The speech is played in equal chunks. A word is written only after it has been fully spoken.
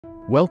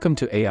Welcome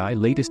to AI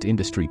Latest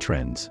Industry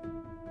Trends.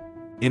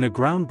 In a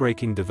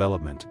groundbreaking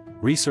development,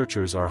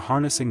 researchers are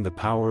harnessing the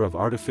power of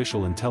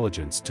artificial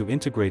intelligence to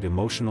integrate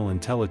emotional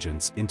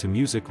intelligence into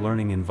music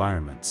learning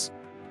environments.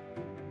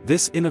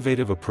 This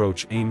innovative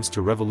approach aims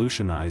to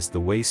revolutionize the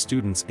way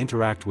students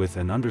interact with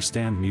and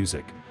understand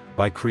music,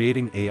 by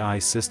creating AI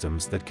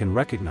systems that can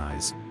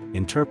recognize,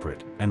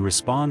 interpret, and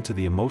respond to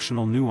the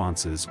emotional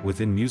nuances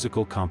within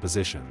musical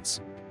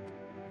compositions.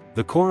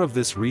 The core of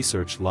this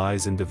research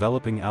lies in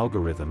developing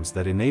algorithms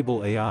that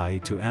enable AI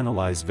to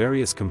analyze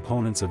various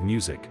components of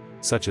music,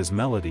 such as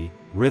melody,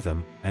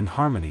 rhythm, and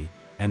harmony,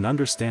 and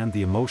understand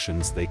the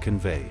emotions they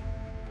convey.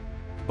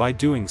 By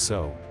doing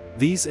so,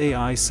 these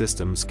AI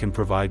systems can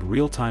provide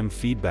real-time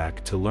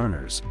feedback to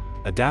learners,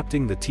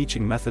 adapting the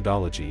teaching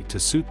methodology to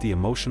suit the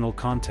emotional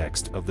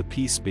context of the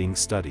piece being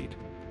studied.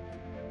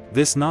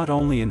 This not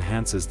only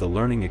enhances the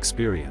learning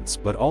experience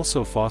but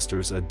also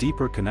fosters a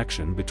deeper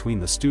connection between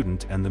the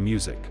student and the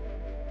music.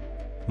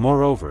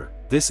 Moreover,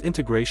 this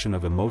integration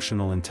of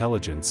emotional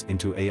intelligence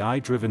into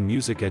AI-driven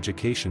music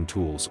education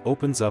tools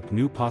opens up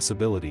new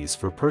possibilities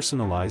for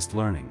personalized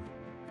learning.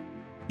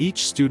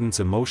 Each student's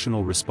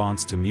emotional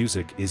response to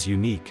music is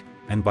unique,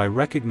 and by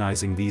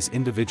recognizing these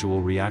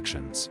individual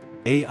reactions,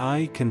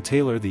 AI can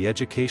tailor the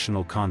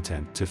educational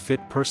content to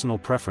fit personal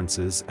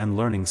preferences and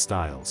learning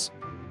styles.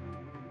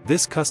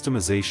 This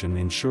customization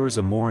ensures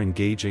a more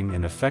engaging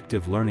and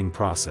effective learning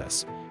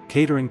process,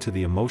 catering to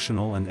the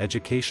emotional and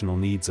educational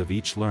needs of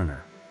each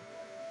learner.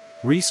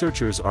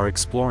 Researchers are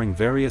exploring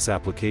various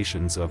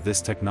applications of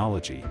this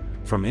technology,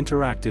 from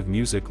interactive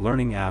music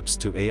learning apps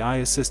to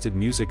AI-assisted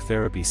music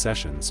therapy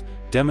sessions,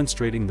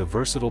 demonstrating the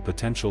versatile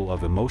potential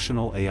of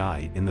emotional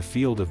AI in the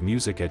field of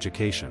music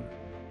education.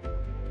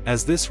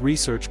 As this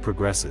research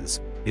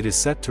progresses, it is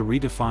set to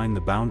redefine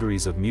the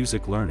boundaries of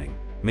music learning,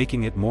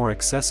 making it more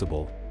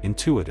accessible,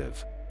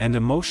 intuitive, and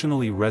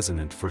emotionally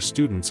resonant for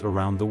students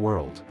around the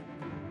world.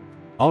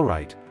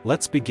 Alright,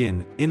 let's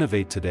begin.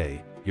 Innovate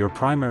Today, your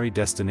primary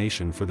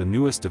destination for the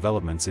newest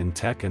developments in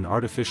tech and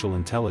artificial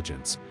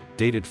intelligence,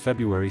 dated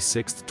February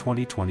 6,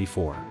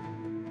 2024.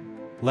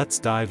 Let's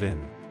dive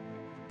in.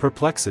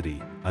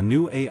 Perplexity, a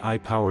new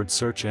AI-powered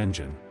search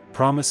engine,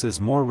 promises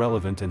more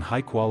relevant and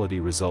high-quality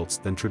results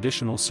than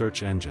traditional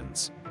search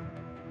engines.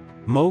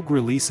 Moog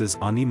releases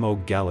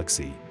Animoog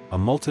Galaxy, a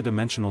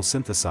multidimensional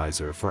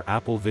synthesizer for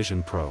Apple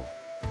Vision Pro.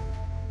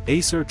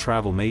 Acer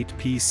TravelMate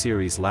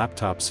P-series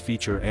laptops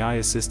feature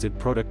AI-assisted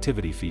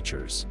productivity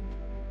features.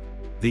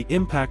 The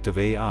impact of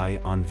AI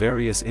on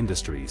various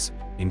industries,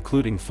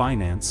 including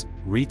finance,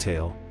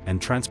 retail,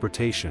 and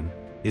transportation,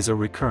 is a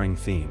recurring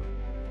theme.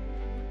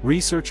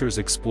 Researchers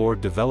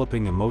explored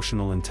developing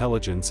emotional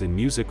intelligence in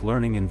music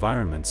learning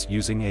environments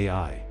using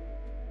AI.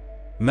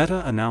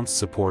 Meta announced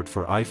support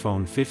for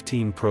iPhone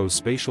 15 Pro's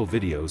spatial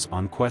videos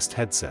on Quest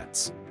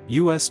headsets.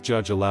 U.S.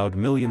 judge allowed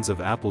millions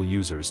of Apple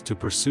users to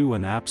pursue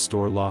an App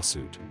Store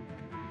lawsuit.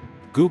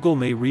 Google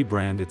may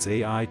rebrand its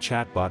AI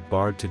chatbot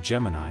Bard to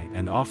Gemini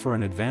and offer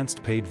an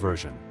advanced paid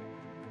version.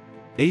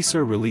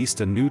 Acer released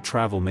a new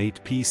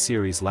TravelMate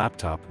P-series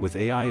laptop with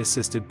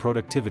AI-assisted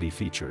productivity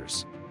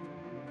features.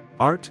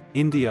 Art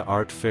India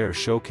Art Fair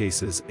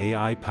showcases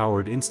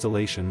AI-powered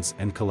installations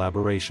and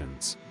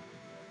collaborations.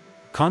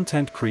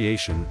 Content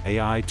creation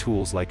AI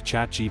tools like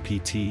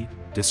ChatGPT,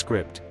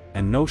 Descript,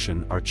 and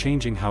Notion are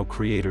changing how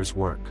creators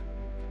work.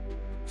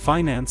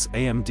 Finance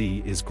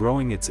AMD is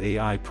growing its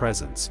AI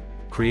presence,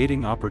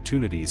 creating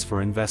opportunities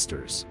for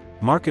investors.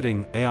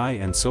 Marketing AI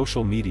and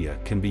social media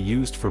can be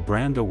used for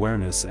brand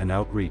awareness and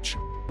outreach,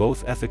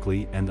 both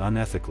ethically and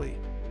unethically.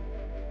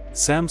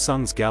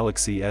 Samsung's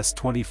Galaxy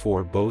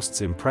S24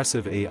 boasts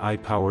impressive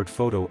AI-powered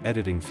photo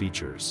editing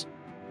features.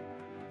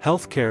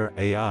 Healthcare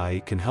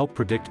AI can help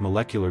predict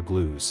molecular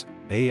glues,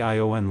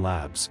 AION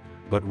Labs,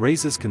 but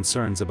raises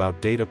concerns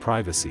about data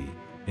privacy,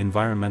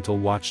 environmental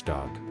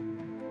watchdog.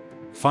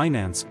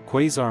 Finance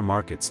Quasar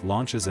Markets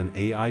launches an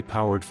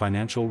AI-powered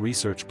financial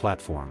research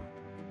platform.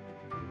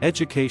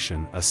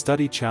 Education A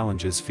study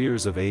challenges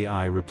fears of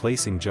AI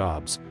replacing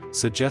jobs,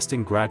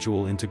 suggesting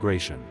gradual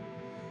integration.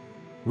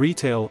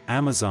 Retail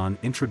Amazon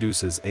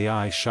introduces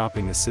AI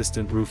shopping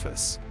assistant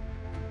Rufus.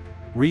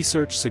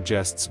 Research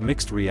suggests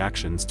mixed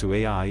reactions to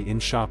AI in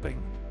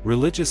shopping.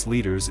 Religious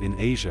leaders in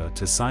Asia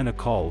to sign a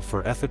call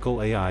for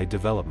ethical AI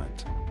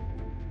development.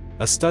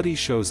 A study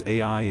shows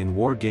AI in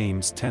war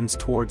games tends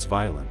towards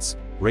violence,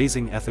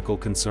 raising ethical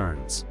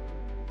concerns.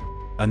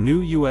 A new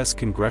U.S.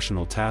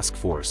 congressional task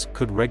force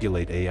could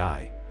regulate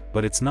AI,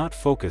 but it's not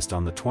focused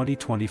on the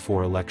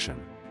 2024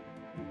 election.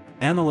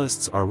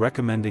 Analysts are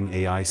recommending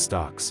AI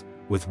stocks,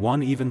 with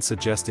one even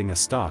suggesting a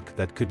stock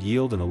that could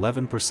yield an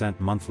 11%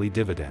 monthly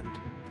dividend.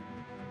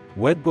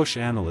 Wedbush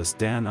analyst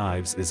Dan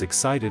Ives is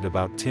excited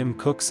about Tim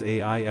Cook's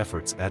AI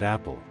efforts at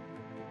Apple.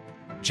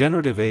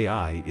 Generative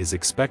AI is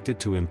expected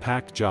to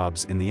impact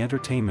jobs in the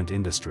entertainment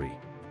industry.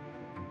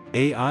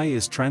 AI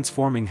is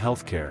transforming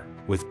healthcare,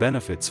 with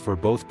benefits for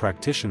both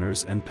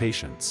practitioners and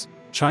patients.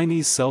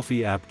 Chinese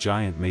selfie app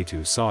giant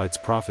Meitu saw its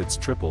profits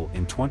triple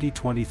in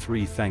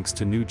 2023 thanks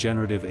to new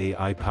generative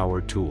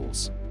AI-powered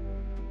tools.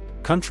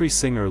 Country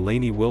singer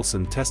Lainey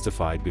Wilson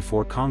testified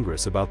before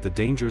Congress about the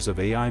dangers of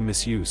AI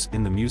misuse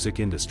in the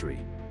music industry.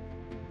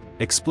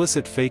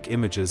 Explicit fake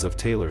images of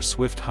Taylor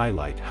Swift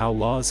highlight how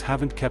laws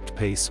haven't kept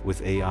pace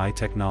with AI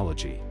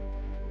technology.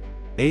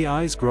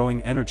 AI's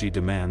growing energy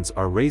demands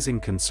are raising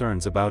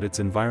concerns about its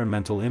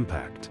environmental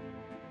impact.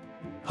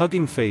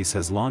 Hugging Face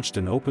has launched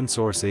an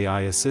open-source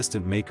AI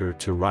assistant maker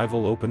to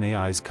rival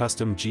OpenAI's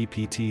custom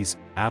GPTs.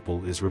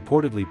 Apple is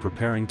reportedly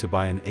preparing to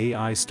buy an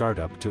AI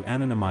startup to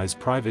anonymize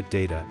private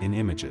data in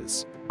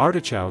images.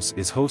 Artichaus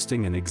is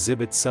hosting an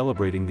exhibit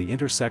celebrating the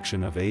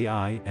intersection of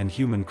AI and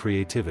human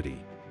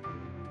creativity.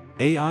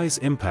 AI's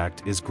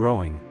impact is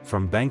growing,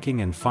 from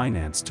banking and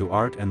finance to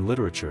art and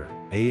literature.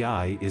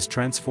 AI is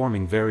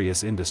transforming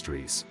various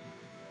industries.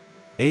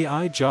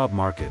 AI job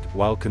market.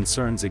 While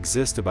concerns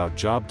exist about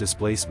job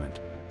displacement,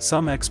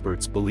 some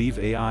experts believe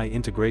AI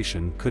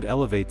integration could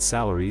elevate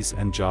salaries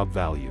and job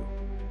value.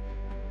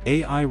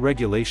 AI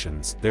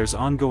regulations. There's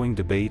ongoing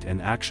debate and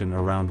action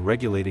around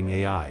regulating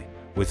AI,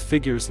 with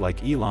figures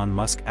like Elon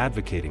Musk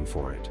advocating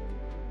for it.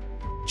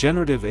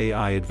 Generative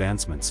AI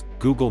advancements.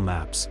 Google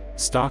Maps,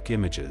 stock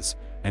images,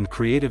 and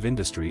creative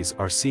industries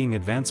are seeing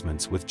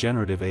advancements with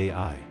generative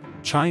AI.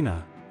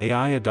 China,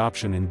 AI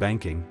adoption in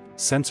banking,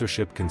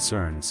 censorship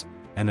concerns,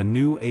 and a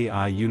new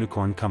AI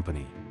unicorn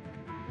company.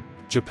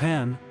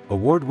 Japan,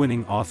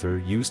 award-winning author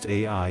used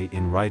AI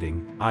in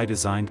writing. I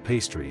designed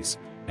pastries,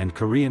 and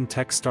Korean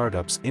tech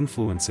startups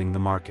influencing the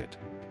market.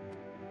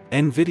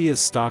 Nvidia's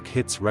stock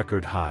hits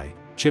record high,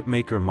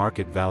 chipmaker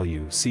market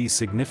value sees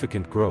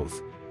significant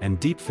growth, and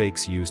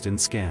deepfakes used in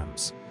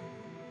scams.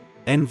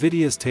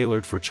 Nvidia's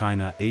tailored for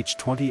China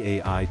H20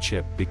 AI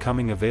chip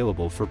becoming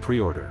available for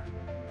pre-order.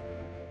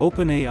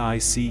 OpenAI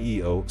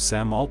CEO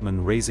Sam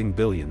Altman raising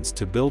billions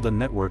to build a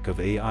network of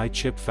AI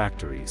chip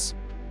factories.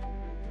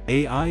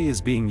 AI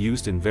is being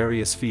used in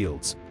various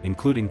fields,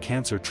 including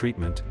cancer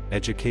treatment,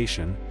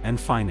 education, and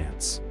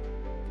finance.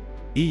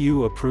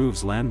 EU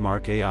approves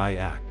landmark AI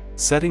Act,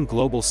 setting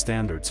global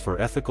standards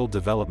for ethical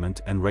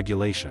development and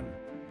regulation.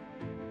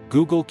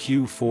 Google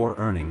Q4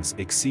 earnings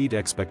exceed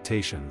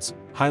expectations,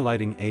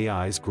 highlighting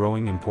AI's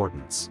growing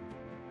importance.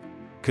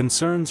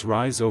 Concerns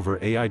rise over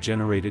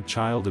AI-generated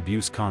child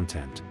abuse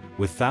content,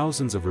 with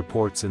thousands of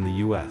reports in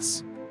the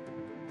US.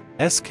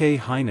 SK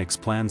Hynix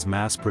plans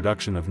mass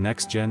production of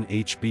next-gen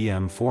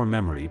HBM4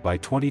 memory by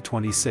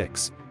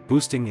 2026,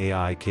 boosting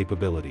AI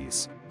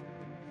capabilities.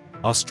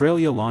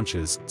 Australia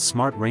launches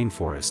Smart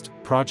Rainforest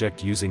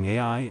project using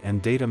AI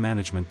and data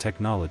management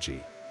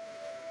technology.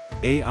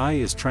 AI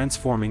is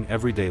transforming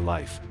everyday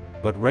life,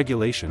 but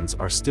regulations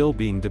are still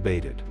being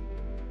debated.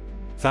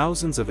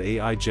 Thousands of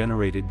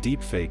AI-generated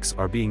deepfakes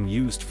are being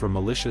used for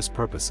malicious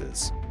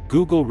purposes.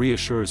 Google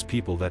reassures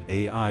people that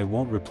AI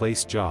won't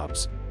replace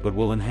jobs, but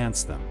will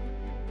enhance them.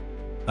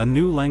 A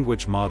new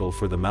language model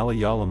for the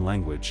Malayalam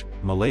language,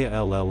 Malaya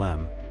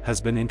LLM,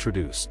 has been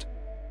introduced.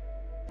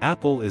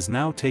 Apple is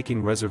now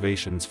taking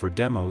reservations for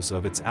demos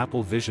of its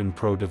Apple Vision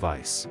Pro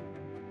device.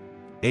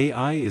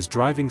 AI is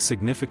driving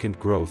significant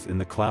growth in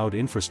the cloud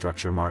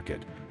infrastructure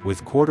market,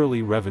 with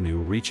quarterly revenue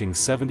reaching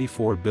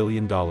 $74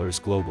 billion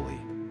globally.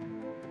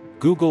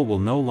 Google will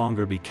no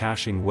longer be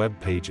caching web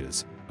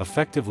pages,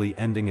 effectively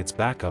ending its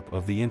backup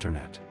of the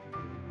internet.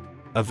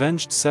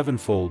 Avenged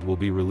Sevenfold will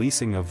be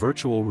releasing a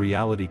virtual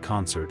reality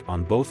concert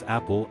on both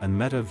Apple and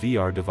Meta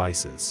VR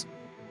devices.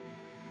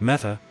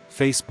 Meta,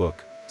 Facebook,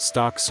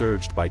 stock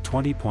surged by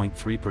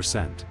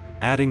 20.3%,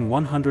 adding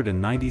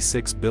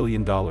 $196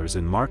 billion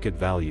in market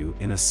value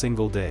in a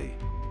single day.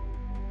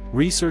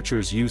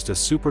 Researchers used a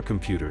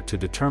supercomputer to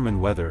determine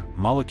whether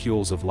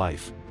molecules of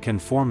life can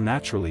form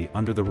naturally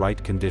under the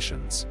right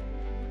conditions.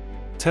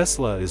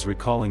 Tesla is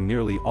recalling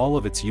nearly all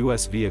of its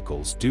US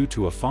vehicles due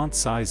to a font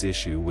size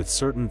issue with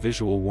certain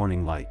visual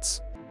warning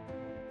lights.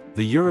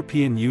 The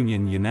European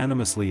Union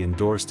unanimously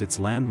endorsed its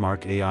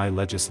landmark AI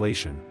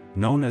legislation,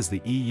 known as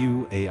the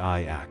EU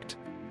AI Act.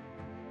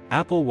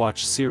 Apple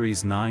Watch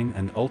Series 9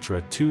 and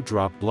Ultra 2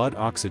 drop blood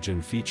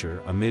oxygen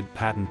feature amid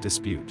patent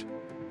dispute.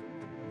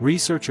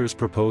 Researchers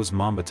propose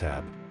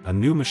Mambatab, a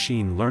new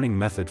machine learning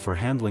method for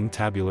handling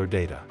tabular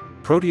data.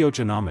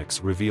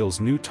 Proteogenomics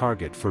reveals new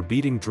target for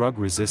beating drug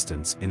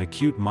resistance in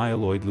acute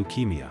myeloid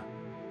leukemia.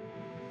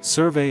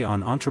 Survey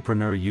on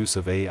entrepreneur use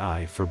of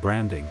AI for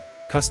branding,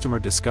 customer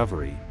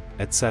discovery,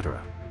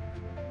 etc.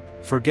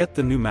 Forget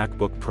the new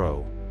MacBook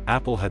Pro,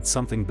 Apple had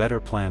something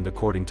better planned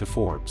according to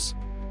Forbes.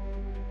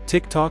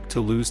 TikTok to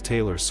lose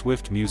Taylor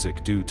Swift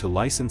music due to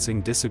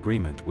licensing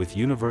disagreement with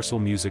Universal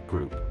Music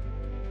Group.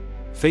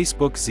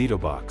 Facebook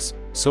Zetobox,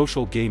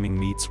 social gaming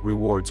meets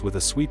rewards with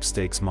a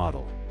sweepstakes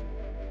model.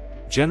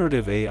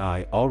 Generative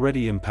AI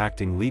already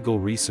impacting legal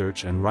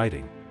research and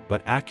writing,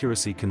 but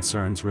accuracy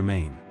concerns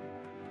remain.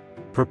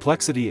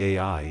 Perplexity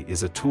AI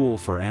is a tool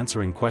for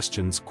answering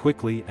questions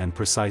quickly and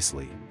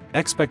precisely.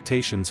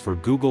 Expectations for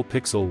Google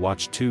Pixel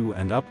Watch 2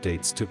 and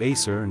updates to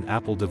Acer and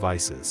Apple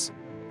devices.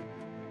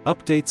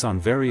 Updates on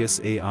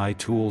various AI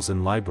tools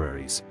and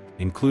libraries,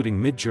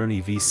 including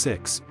Midjourney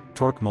V6,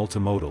 Torque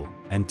Multimodal,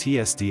 and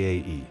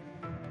TSDAE.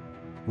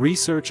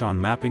 Research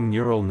on mapping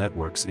neural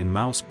networks in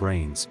mouse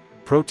brains,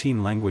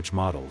 protein language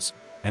models,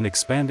 and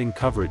expanding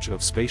coverage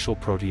of spatial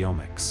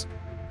proteomics.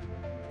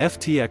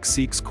 FTX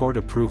seeks court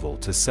approval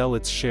to sell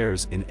its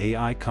shares in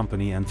AI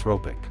company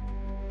Anthropic.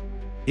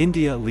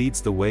 India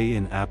leads the way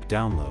in app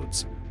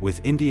downloads,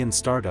 with Indian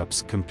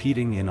startups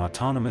competing in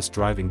autonomous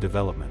driving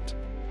development.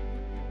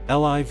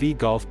 LIV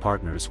Golf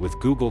partners with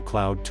Google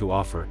Cloud to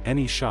offer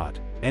any shot,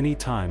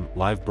 anytime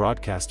live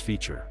broadcast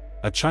feature.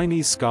 A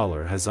Chinese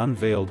scholar has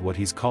unveiled what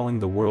he's calling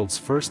the world's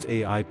first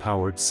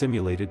AI-powered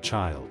simulated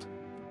child.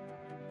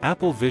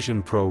 Apple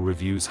Vision Pro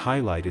reviews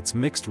highlight its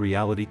mixed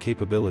reality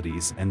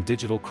capabilities and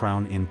digital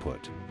crown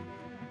input.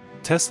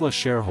 Tesla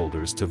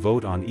shareholders to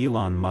vote on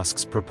Elon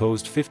Musk's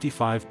proposed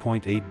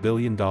 $55.8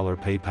 billion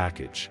pay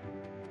package.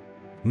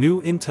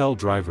 New Intel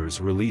drivers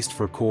released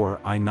for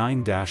Core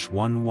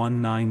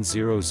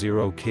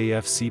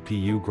i9-11900KF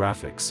CPU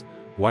graphics,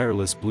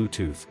 wireless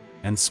Bluetooth,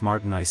 and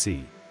Smart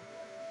NIC.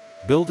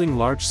 Building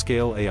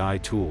large-scale AI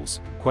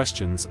tools,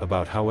 questions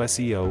about how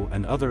SEO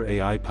and other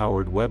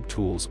AI-powered web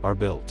tools are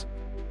built.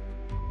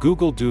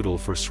 Google Doodle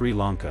for Sri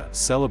Lanka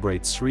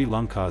celebrates Sri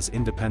Lanka's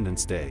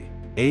Independence Day.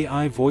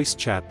 AI voice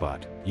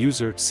chatbot,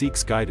 user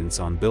seeks guidance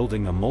on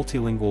building a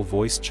multilingual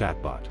voice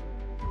chatbot.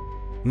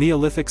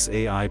 Neolithic's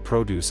AI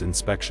produce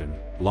inspection,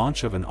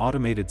 launch of an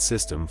automated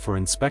system for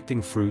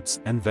inspecting fruits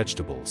and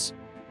vegetables.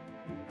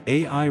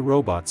 AI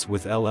robots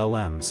with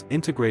LLMs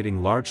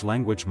integrating large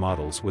language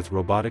models with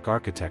robotic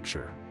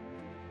architecture.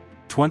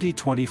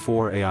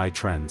 2024 AI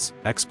trends,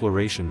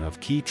 exploration of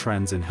key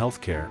trends in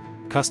healthcare,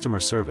 customer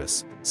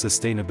service,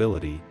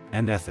 sustainability,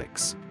 and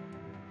ethics.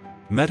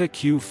 Meta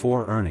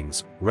Q4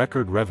 earnings,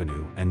 record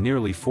revenue and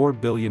nearly 4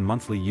 billion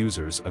monthly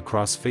users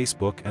across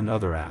Facebook and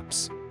other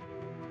apps.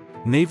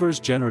 Naver's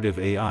generative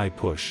AI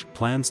push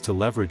plans to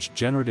leverage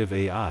generative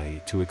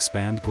AI to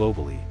expand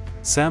globally.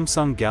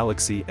 Samsung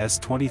Galaxy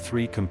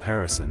S23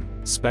 comparison,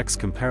 specs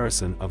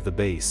comparison of the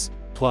base,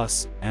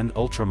 Plus, and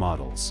Ultra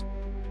models.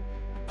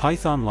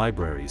 Python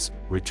libraries,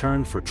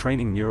 return for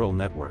training neural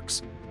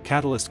networks,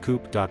 Catalyst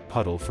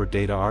Coop.Puddle for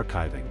data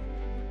archiving.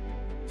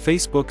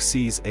 Facebook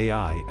sees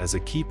AI as a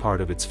key part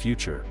of its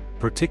future,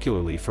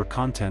 particularly for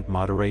content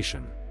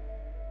moderation.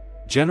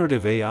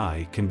 Generative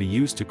AI can be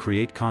used to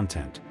create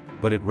content,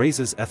 but it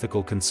raises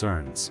ethical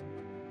concerns.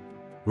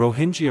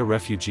 Rohingya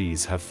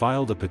refugees have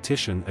filed a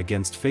petition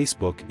against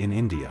Facebook in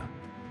India.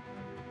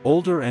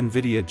 Older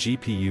NVIDIA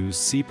GPUs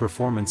see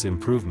performance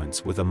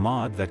improvements with a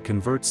mod that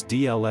converts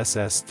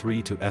DLSS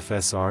 3 to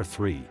FSR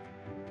 3.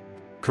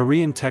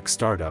 Korean tech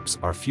startups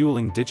are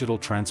fueling digital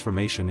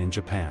transformation in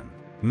Japan.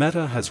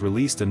 Meta has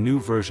released a new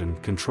version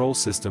control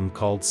system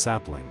called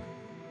Sapling.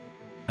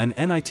 An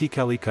NIT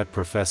Calicut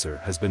professor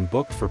has been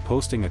booked for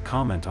posting a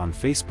comment on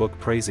Facebook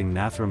praising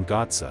Nathuram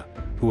Godse,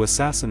 who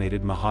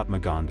assassinated Mahatma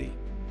Gandhi.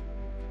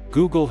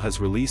 Google has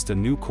released a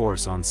new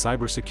course on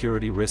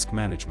cybersecurity risk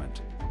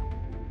management.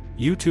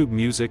 YouTube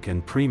Music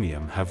and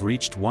Premium have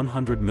reached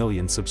 100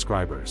 million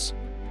subscribers.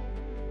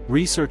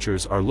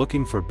 Researchers are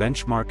looking for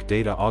benchmark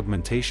data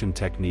augmentation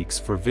techniques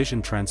for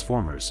vision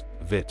transformers,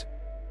 VIT.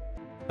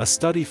 A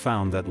study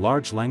found that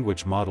large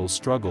language models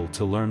struggle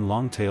to learn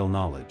long-tail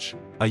knowledge.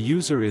 A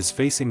user is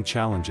facing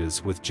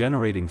challenges with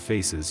generating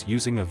faces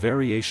using a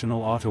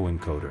variational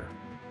autoencoder.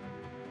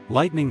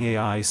 Lightning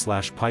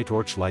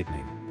AI/PyTorch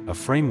Lightning, a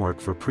framework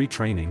for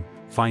pre-training,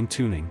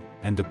 fine-tuning,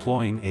 and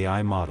deploying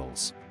AI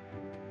models.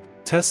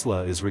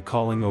 Tesla is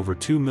recalling over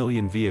 2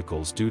 million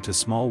vehicles due to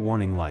small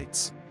warning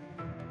lights.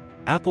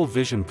 Apple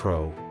Vision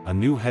Pro, a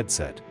new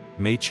headset,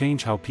 may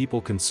change how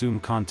people consume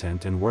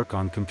content and work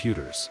on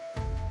computers.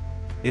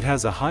 It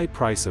has a high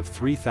price of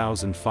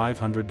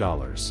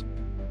 $3,500.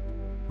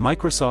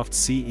 Microsoft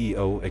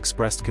CEO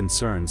expressed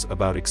concerns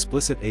about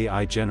explicit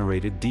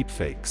AI-generated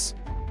deepfakes.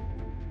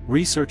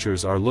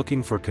 Researchers are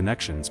looking for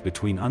connections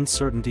between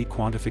uncertainty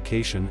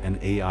quantification and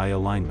AI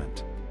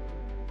alignment.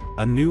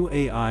 A new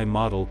AI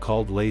model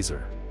called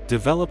Laser,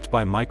 developed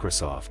by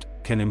Microsoft,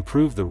 can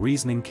improve the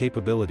reasoning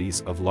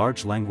capabilities of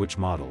large language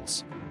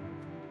models.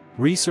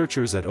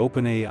 Researchers at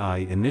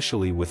OpenAI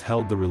initially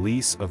withheld the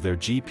release of their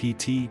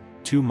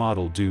GPT-2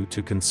 model due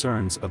to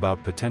concerns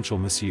about potential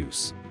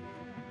misuse.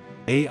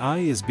 AI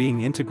is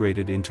being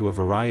integrated into a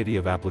variety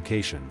of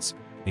applications,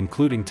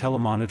 including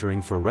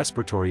telemonitoring for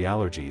respiratory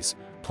allergies,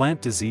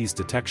 plant disease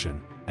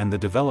detection, and the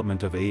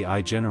development of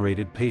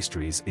AI-generated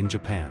pastries in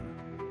Japan.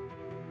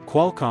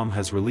 Qualcomm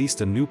has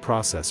released a new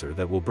processor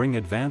that will bring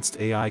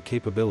advanced AI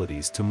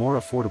capabilities to more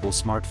affordable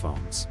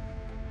smartphones.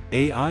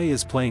 AI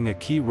is playing a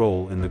key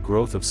role in the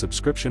growth of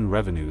subscription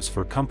revenues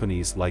for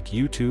companies like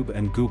YouTube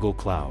and Google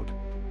Cloud.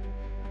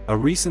 A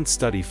recent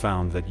study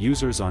found that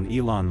users on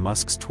Elon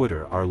Musk's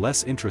Twitter are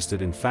less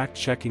interested in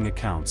fact-checking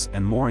accounts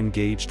and more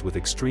engaged with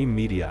extreme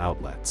media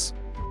outlets.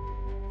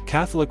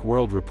 Catholic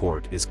World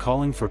Report is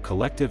calling for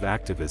collective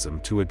activism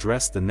to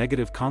address the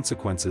negative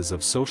consequences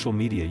of social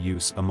media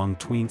use among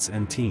tweens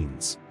and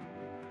teens.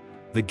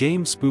 The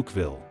game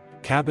Spookville,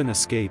 Cabin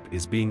Escape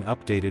is being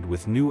updated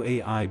with new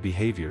AI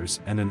behaviors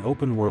and an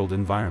open-world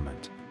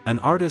environment. An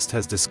artist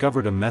has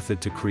discovered a method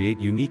to create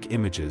unique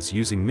images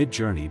using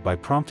Midjourney by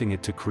prompting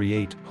it to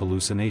create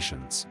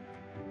hallucinations.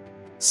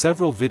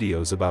 Several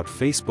videos about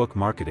Facebook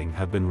marketing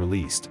have been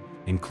released,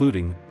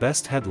 including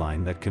Best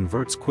Headline That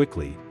Converts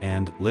Quickly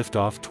and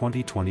Liftoff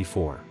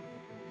 2024.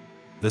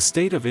 The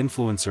State of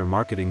Influencer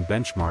Marketing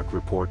Benchmark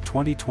Report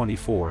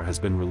 2024 has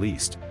been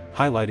released,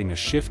 highlighting a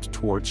shift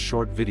towards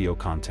short video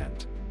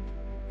content.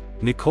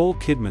 Nicole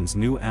Kidman's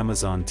new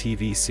Amazon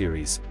TV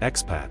series,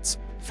 Expats,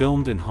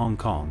 filmed in Hong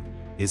Kong,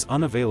 is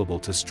unavailable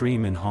to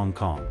stream in Hong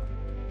Kong.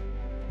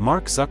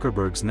 Mark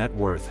Zuckerberg's net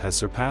worth has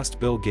surpassed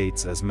Bill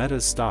Gates as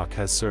Meta's stock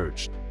has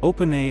surged.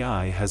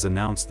 OpenAI has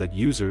announced that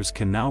users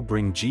can now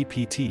bring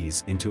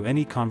GPTs into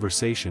any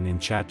conversation in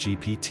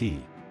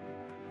ChatGPT.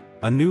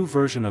 A new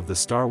version of the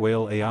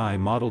Starwhale AI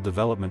model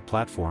development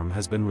platform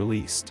has been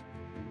released.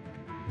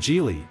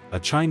 Geely, a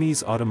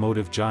Chinese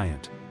automotive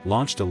giant,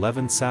 launched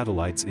 11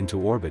 satellites into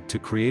orbit to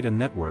create a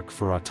network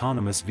for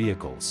autonomous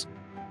vehicles.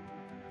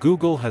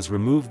 Google has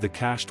removed the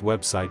cached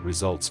website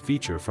results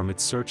feature from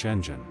its search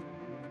engine.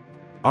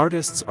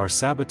 Artists are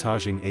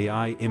sabotaging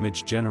AI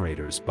image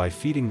generators by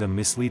feeding them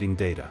misleading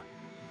data.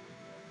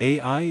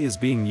 AI is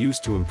being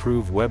used to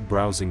improve web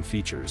browsing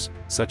features,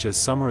 such as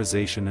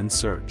summarization and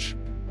search.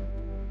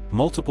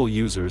 Multiple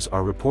users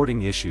are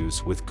reporting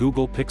issues with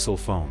Google Pixel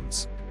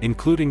phones,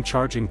 including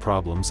charging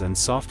problems and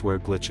software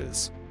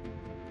glitches.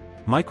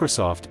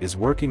 Microsoft is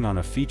working on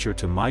a feature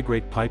to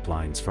migrate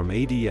pipelines from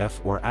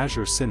ADF or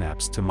Azure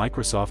Synapse to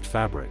Microsoft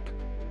Fabric.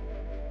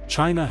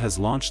 China has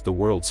launched the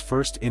world's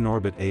first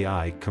in-orbit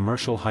AI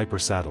commercial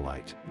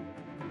hypersatellite.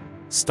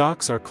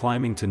 Stocks are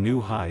climbing to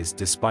new highs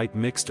despite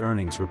mixed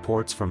earnings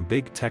reports from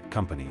big tech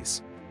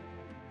companies.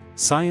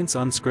 Science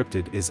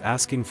Unscripted is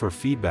asking for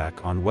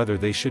feedback on whether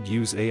they should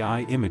use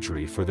AI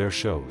imagery for their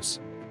shows.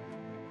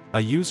 A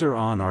user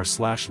on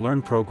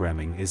r/learn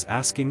programming is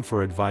asking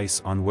for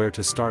advice on where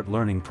to start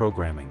learning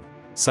programming.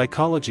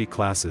 Psychology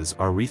classes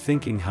are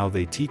rethinking how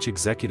they teach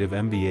executive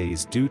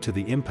MBAs due to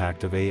the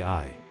impact of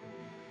AI.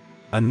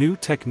 A new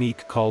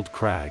technique called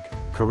CRAG,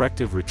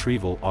 Corrective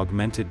Retrieval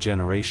Augmented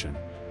Generation,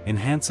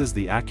 enhances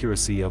the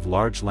accuracy of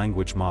large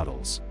language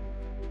models.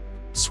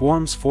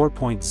 Swarms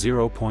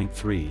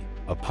 4.0.3,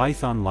 a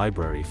Python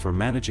library for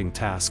managing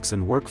tasks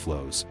and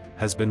workflows,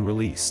 has been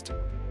released.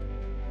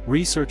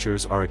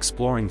 Researchers are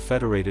exploring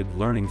federated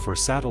learning for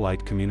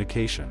satellite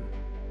communication.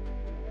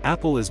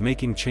 Apple is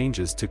making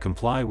changes to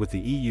comply with the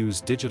EU's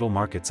Digital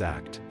Markets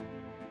Act.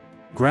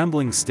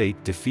 Grambling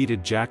State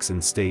defeated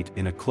Jackson State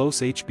in a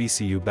close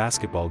HBCU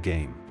basketball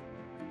game.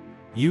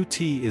 UT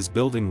is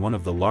building one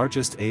of the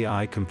largest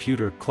AI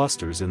computer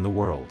clusters in the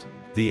world.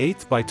 The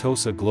 8th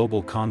Baitosa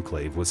Global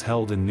Conclave was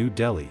held in New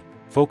Delhi,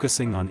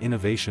 focusing on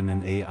innovation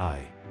in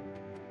AI.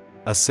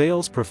 A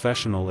sales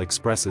professional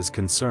expresses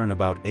concern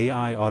about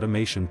AI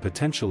automation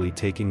potentially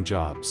taking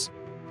jobs.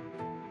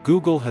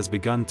 Google has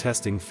begun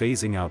testing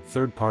phasing out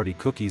third-party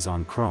cookies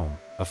on Chrome,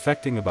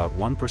 affecting about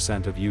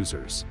 1% of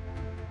users.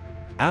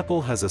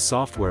 Apple has a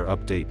software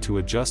update to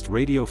adjust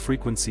radio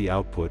frequency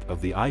output of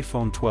the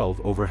iPhone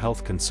 12 over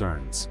health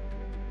concerns.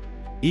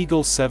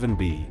 Eagle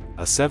 7B,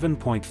 a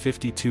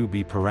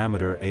 7.52B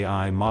parameter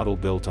AI model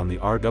built on the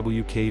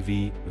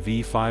RWKV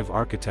v5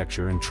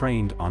 architecture and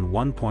trained on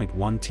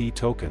 1.1T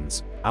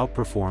tokens,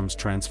 outperforms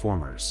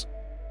Transformers.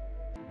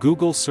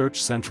 Google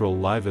Search Central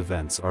live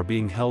events are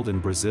being held in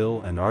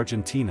Brazil and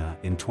Argentina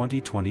in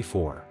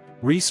 2024.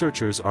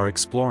 Researchers are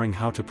exploring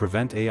how to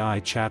prevent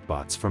AI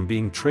chatbots from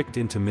being tricked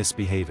into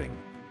misbehaving.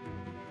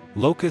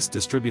 Locust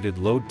distributed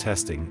load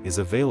testing is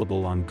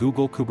available on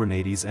Google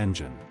Kubernetes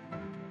Engine.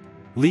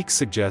 Leaks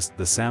suggest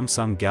the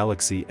Samsung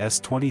Galaxy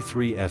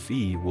S23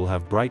 FE will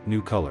have bright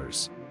new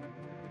colors.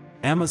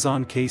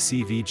 Amazon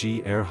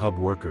KCVG Air Hub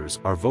workers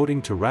are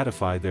voting to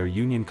ratify their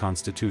union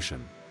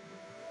constitution.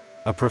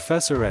 A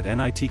professor at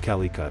NIT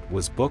Calicut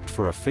was booked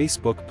for a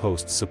Facebook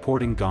post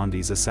supporting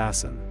Gandhi's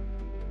assassin.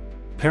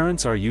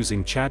 Parents are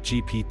using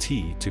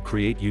ChatGPT to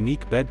create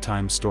unique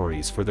bedtime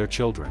stories for their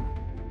children.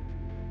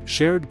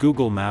 Shared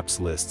Google Maps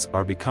lists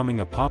are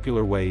becoming a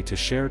popular way to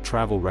share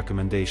travel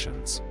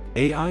recommendations.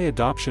 AI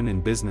adoption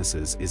in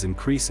businesses is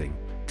increasing,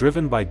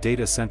 driven by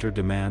data center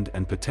demand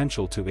and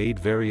potential to aid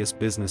various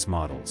business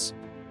models.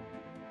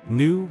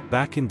 New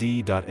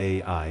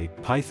Backend.ai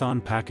Python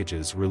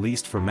packages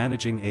released for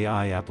managing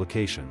AI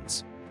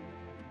applications.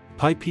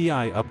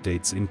 PyPI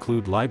updates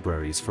include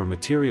libraries for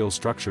material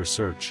structure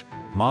search,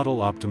 model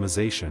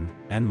optimization,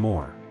 and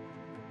more.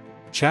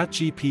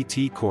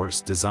 ChatGPT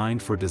course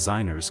designed for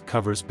designers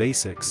covers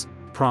basics,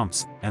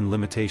 prompts, and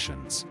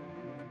limitations.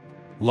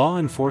 Law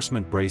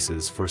enforcement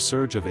braces for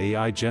surge of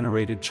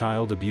AI-generated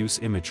child abuse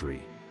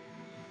imagery.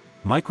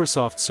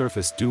 Microsoft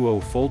Surface Duo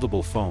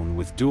foldable phone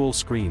with dual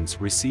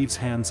screens receives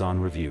hands-on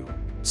review.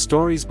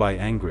 Stories by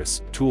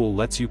Angris tool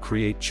lets you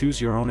create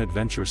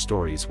choose-your-own-adventure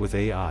stories with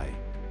AI.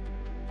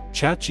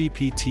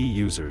 ChatGPT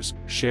users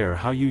share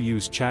how you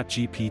use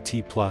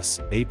ChatGPT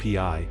Plus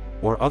API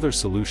or other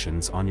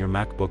solutions on your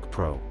MacBook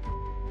Pro.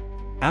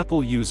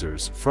 Apple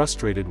users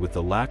frustrated with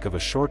the lack of a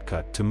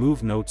shortcut to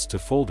move notes to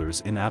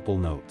folders in Apple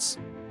Notes.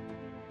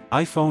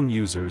 iPhone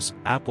users,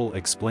 Apple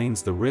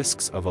explains the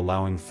risks of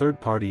allowing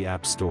third-party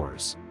app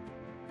stores.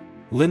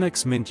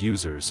 Linux Mint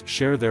users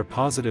share their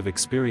positive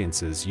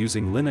experiences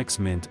using Linux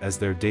Mint as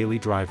their daily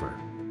driver.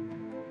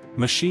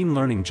 Machine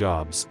learning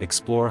jobs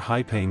explore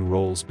high-paying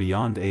roles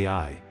beyond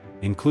AI,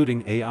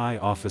 including AI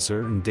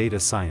officer and data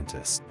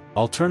scientist.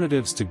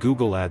 Alternatives to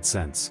Google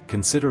AdSense: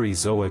 consider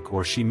Ezoic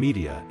or She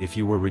Media if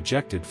you were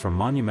rejected from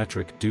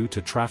Monumetric due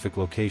to traffic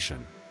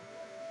location.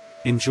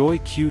 Enjoy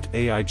cute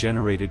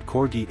AI-generated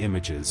corgi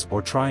images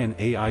or try an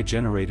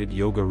AI-generated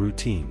yoga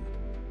routine.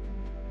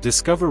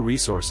 Discover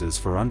resources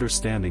for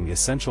understanding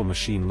essential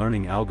machine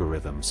learning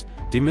algorithms,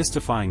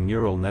 demystifying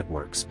neural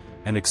networks,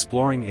 and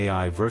exploring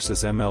AI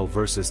versus ML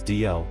versus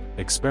DL.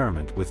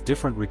 Experiment with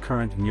different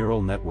recurrent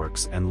neural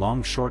networks and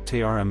long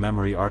short-term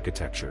memory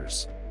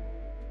architectures.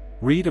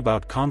 Read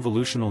about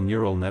convolutional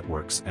neural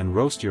networks and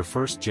roast your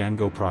first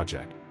Django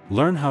project.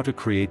 Learn how to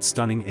create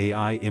stunning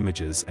AI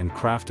images and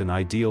craft an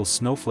ideal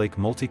snowflake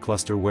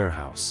multi-cluster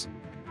warehouse.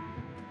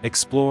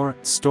 Explore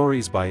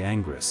Stories by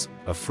Angris,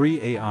 a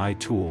free AI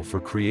tool for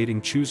creating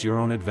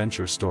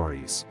choose-your-own-adventure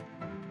stories.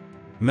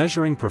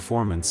 Measuring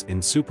performance in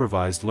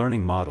supervised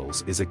learning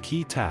models is a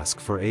key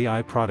task for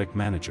AI product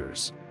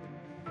managers.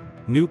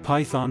 New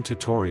Python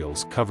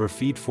tutorials cover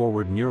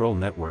feed-forward neural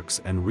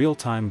networks and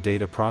real-time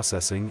data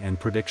processing and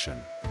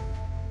prediction.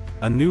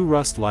 A new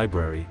Rust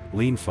library,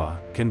 LeanFA,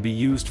 can be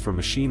used for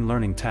machine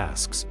learning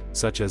tasks,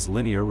 such as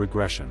linear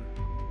regression.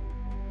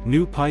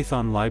 New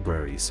Python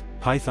libraries,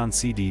 Python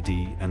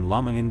CDD and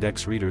Llama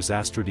Index Readers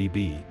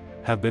AstroDB,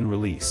 have been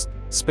released.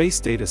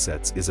 Space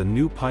Datasets is a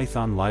new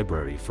Python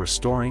library for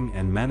storing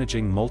and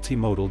managing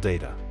multimodal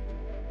data.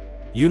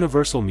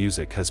 Universal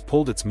Music has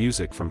pulled its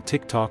music from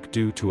TikTok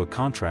due to a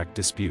contract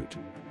dispute.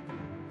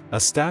 A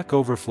Stack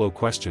Overflow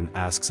question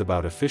asks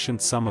about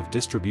efficient sum of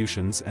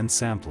distributions and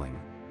sampling.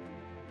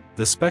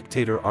 The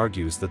Spectator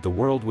argues that the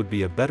world would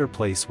be a better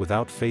place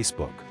without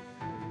Facebook.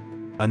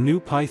 A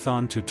new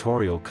Python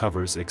tutorial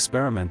covers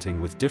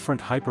experimenting with different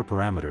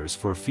hyperparameters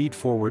for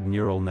feed-forward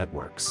neural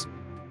networks.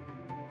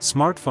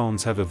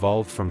 Smartphones have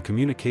evolved from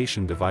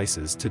communication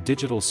devices to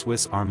digital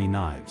Swiss Army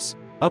knives.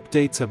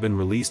 Updates have been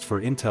released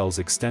for Intel's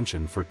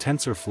extension for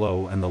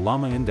TensorFlow and the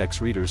Llama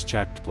Index Readers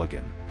Chat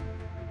plugin.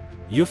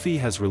 Eufy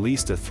has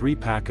released a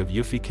 3-pack of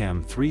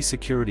EufyCam 3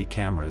 security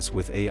cameras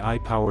with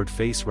AI-powered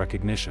face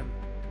recognition.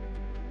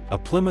 A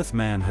Plymouth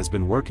man has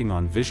been working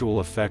on visual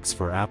effects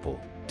for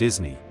Apple,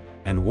 Disney,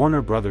 and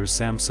Warner Bros.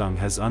 Samsung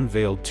has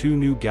unveiled 2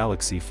 new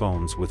Galaxy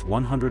phones with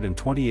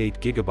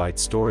 128GB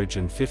storage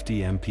and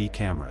 50MP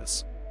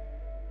cameras.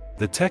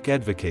 The Tech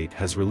Advocate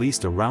has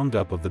released a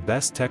roundup of the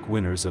best tech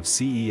winners of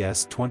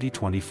CES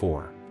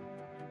 2024.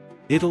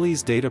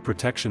 Italy's Data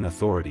Protection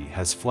Authority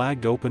has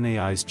flagged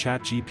OpenAI's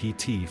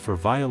ChatGPT for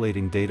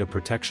violating data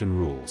protection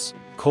rules.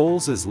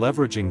 Kohl's is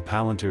leveraging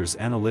Palantir's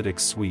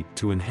analytics suite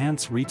to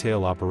enhance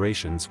retail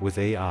operations with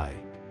AI.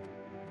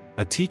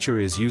 A teacher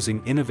is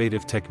using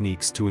innovative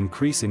techniques to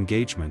increase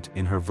engagement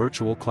in her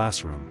virtual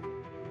classroom.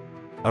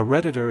 A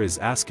Redditor is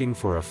asking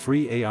for a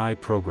free AI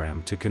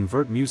program to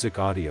convert music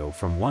audio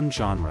from one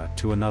genre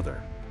to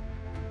another.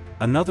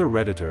 Another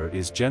Redditor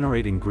is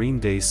generating Green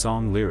Day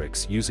song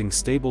lyrics using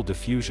Stable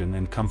Diffusion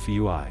and Comfy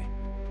UI.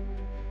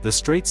 The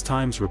Straits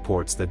Times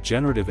reports that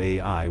generative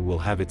AI will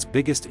have its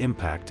biggest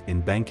impact in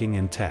banking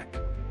and tech.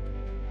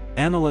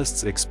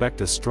 Analysts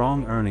expect a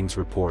strong earnings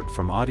report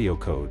from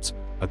AudioCodes,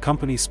 a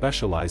company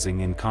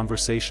specializing in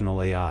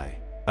conversational AI.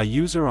 A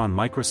user on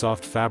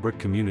Microsoft Fabric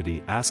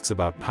community asks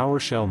about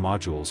PowerShell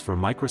modules for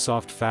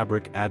Microsoft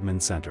Fabric Admin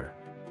Center.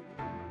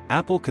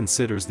 Apple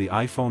considers the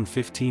iPhone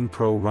 15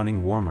 Pro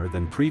running warmer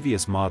than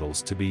previous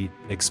models to be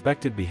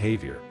expected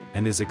behavior,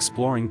 and is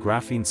exploring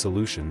graphene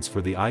solutions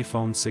for the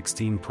iPhone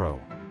 16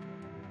 Pro.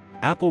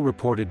 Apple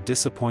reported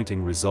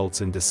disappointing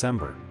results in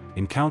December,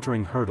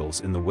 encountering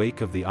hurdles in the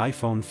wake of the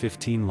iPhone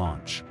 15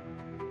 launch.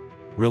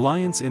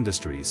 Reliance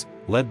Industries,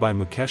 led by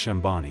Mukesh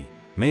Ambani,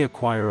 may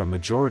acquire a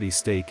majority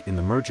stake in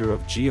the merger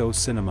of Jio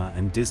Cinema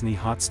and Disney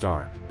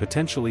Hotstar,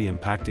 potentially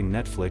impacting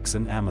Netflix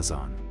and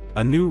Amazon.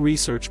 A new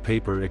research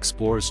paper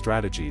explores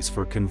strategies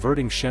for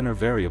converting Schener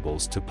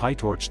variables to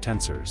PyTorch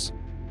tensors.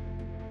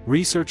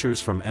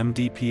 Researchers from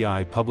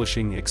MDPI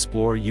Publishing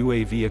explore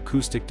UAV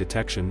acoustic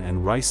detection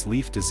and rice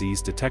leaf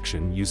disease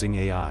detection using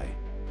AI.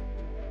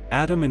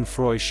 Adam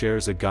Infroy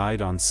shares a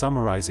guide on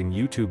summarizing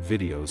YouTube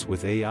videos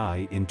with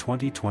AI in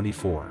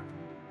 2024.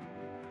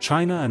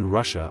 China and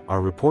Russia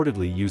are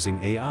reportedly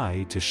using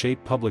AI to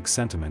shape public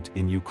sentiment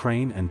in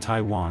Ukraine and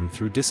Taiwan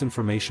through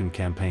disinformation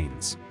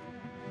campaigns.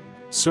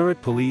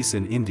 Surat police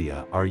in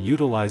India are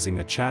utilizing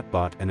a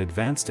chatbot and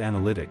advanced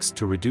analytics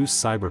to reduce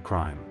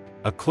cybercrime.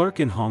 A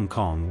clerk in Hong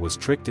Kong was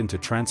tricked into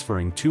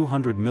transferring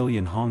 200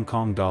 million Hong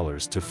Kong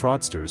dollars to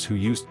fraudsters who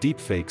used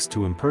deepfakes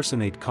to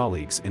impersonate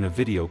colleagues in a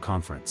video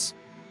conference.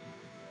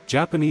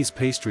 Japanese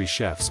pastry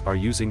chefs are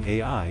using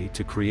AI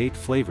to create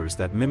flavors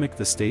that mimic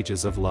the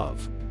stages of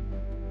love.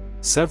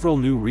 Several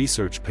new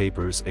research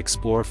papers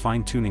explore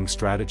fine-tuning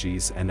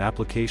strategies and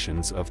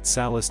applications of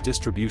Tsalus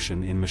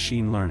distribution in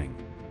machine learning.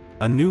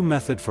 A new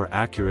method for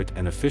accurate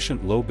and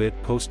efficient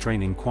low-bit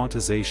post-training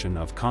quantization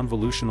of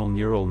convolutional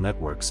neural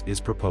networks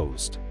is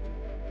proposed.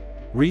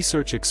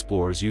 Research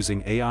explores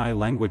using AI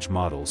language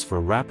models for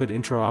rapid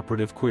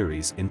intraoperative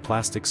queries in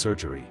plastic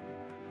surgery.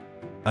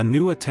 A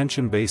new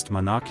attention-based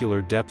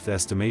monocular depth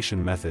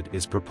estimation method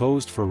is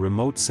proposed for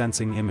remote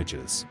sensing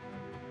images.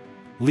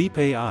 Leap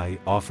AI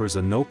offers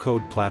a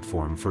no-code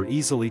platform for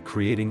easily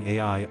creating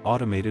AI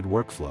automated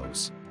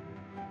workflows.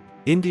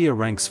 India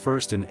ranks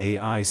first in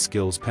AI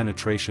skills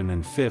penetration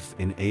and fifth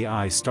in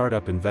AI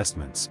startup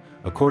investments,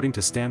 according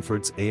to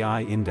Stanford's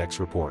AI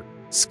Index report.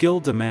 Skill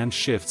demand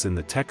shifts in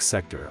the tech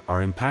sector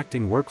are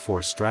impacting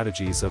workforce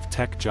strategies of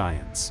tech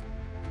giants.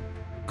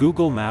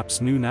 Google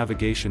Maps' new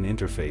navigation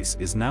interface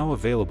is now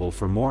available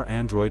for more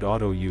Android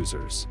Auto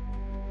users.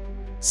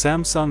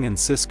 Samsung and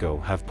Cisco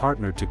have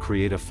partnered to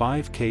create a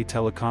 5K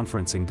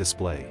teleconferencing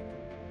display.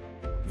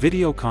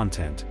 Video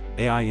content,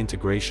 AI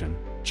integration,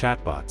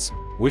 chatbots,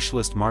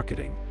 wishlist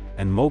marketing,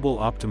 and mobile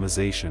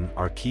optimization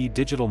are key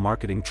digital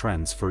marketing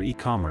trends for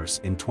e-commerce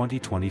in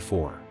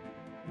 2024.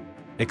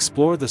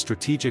 Explore the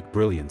strategic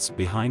brilliance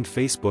behind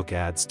Facebook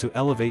ads to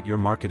elevate your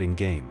marketing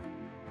game.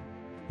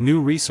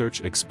 New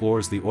research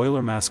explores the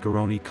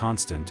Euler-Mascheroni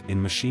constant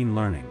in machine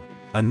learning.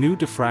 A new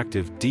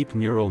diffractive deep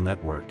neural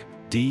network,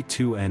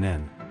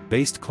 D2NN,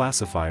 based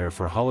classifier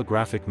for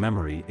holographic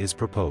memory is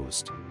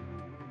proposed.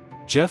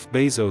 Jeff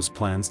Bezos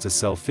plans to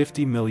sell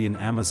 50 million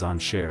Amazon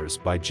shares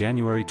by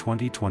January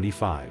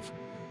 2025.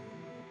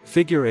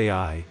 Figure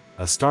AI,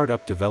 a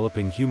startup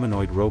developing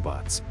humanoid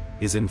robots,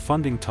 is in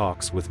funding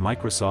talks with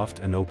Microsoft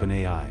and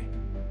OpenAI.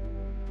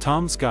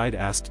 Tom's Guide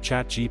asked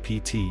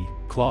ChatGPT,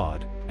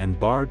 Claude, and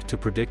Bard to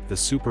predict the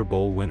Super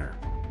Bowl winner.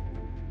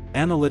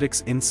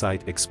 Analytics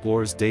Insight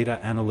explores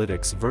data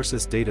analytics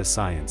versus data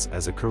science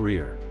as a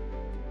career.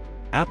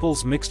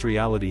 Apple's mixed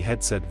reality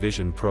headset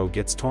Vision Pro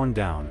gets torn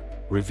down,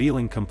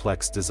 revealing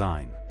complex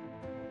design.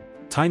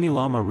 Tiny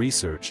Llama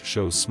research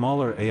shows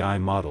smaller AI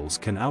models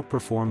can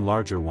outperform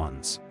larger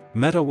ones.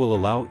 Meta will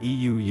allow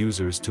EU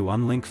users to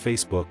unlink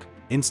Facebook,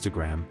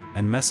 Instagram,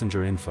 and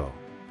Messenger info.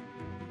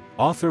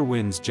 Author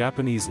wins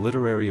Japanese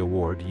Literary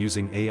Award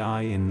using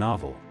AI in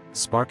novel,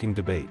 sparking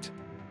debate.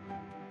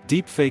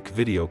 Deepfake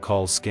video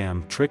call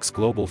scam tricks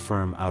global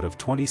firm out of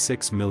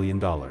 $26 million.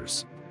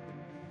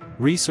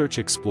 Research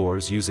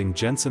explores using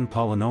Jensen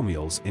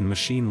polynomials in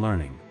machine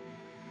learning.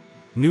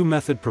 New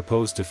method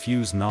proposed to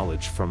fuse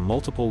knowledge from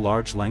multiple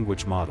large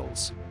language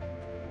models.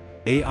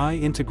 AI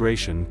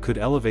integration could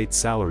elevate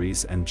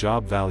salaries and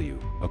job value,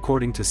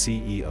 according to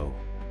CEO.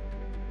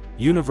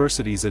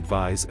 Universities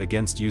advise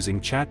against using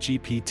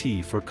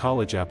ChatGPT for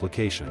college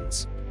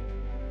applications.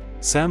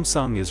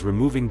 Samsung is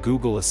removing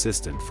Google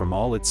Assistant from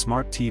all its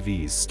smart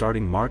TVs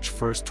starting March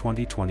 1,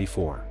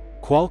 2024.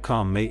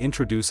 Qualcomm may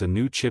introduce a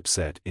new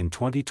chipset in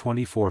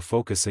 2024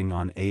 focusing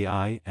on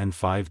AI and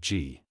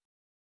 5G.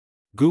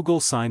 Google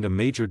signed a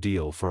major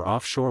deal for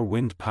offshore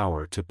wind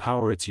power to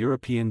power its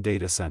European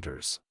data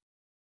centers.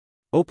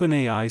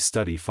 OpenAI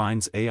study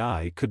finds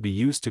AI could be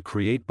used to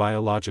create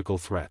biological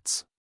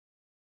threats.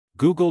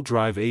 Google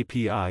Drive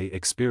API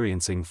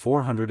experiencing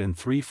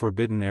 403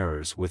 forbidden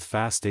errors with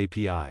Fast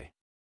API.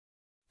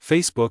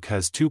 Facebook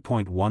has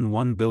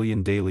 2.11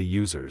 billion daily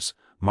users,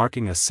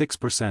 marking a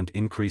 6%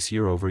 increase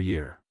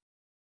year-over-year.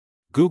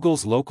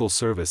 Google's local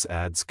service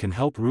ads can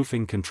help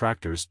roofing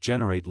contractors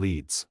generate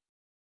leads.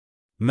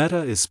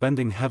 Meta is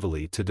spending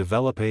heavily to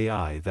develop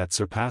AI that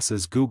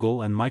surpasses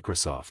Google and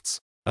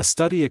Microsoft's. A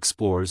study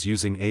explores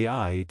using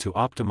AI to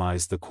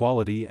optimize the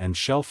quality and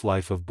shelf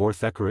life of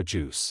Borthecora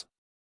juice.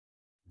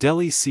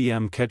 Delhi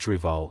CM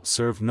Kejriwal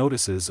served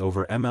notices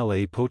over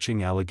MLA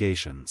poaching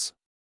allegations.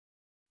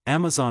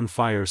 Amazon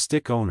Fire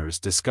Stick owners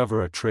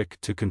discover a trick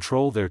to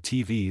control their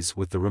TVs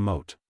with the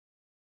remote.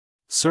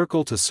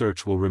 Circle to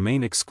Search will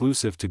remain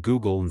exclusive to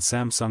Google and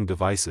Samsung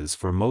devices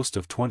for most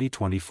of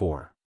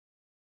 2024.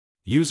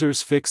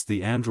 Users fixed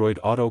the Android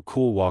Auto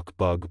Cool Walk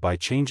bug by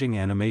changing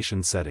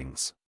animation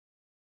settings.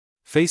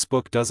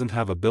 Facebook doesn't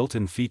have a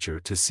built-in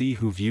feature to see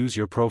who views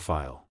your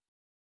profile.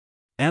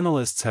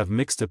 Analysts have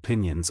mixed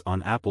opinions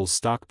on Apple's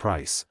stock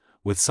price,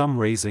 with some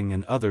raising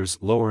and others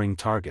lowering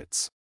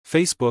targets.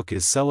 Facebook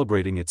is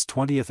celebrating its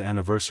 20th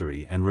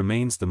anniversary and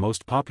remains the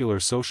most popular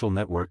social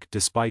network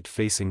despite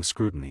facing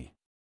scrutiny.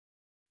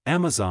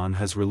 Amazon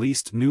has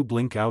released new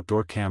Blink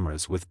outdoor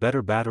cameras with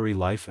better battery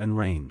life and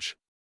range.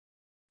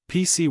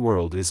 PC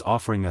World is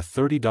offering a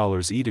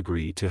 $30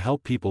 e-degree to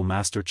help people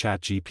master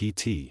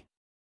ChatGPT.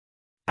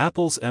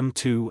 Apple's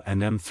M2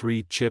 and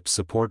M3 chips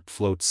support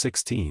Float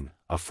 16,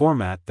 a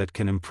format that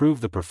can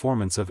improve the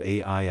performance of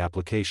AI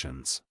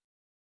applications.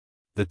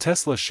 The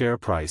Tesla share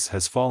price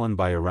has fallen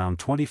by around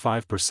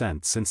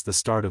 25% since the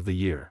start of the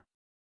year.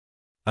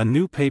 A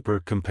new paper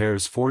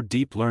compares 4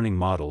 deep learning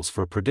models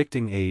for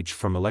predicting age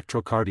from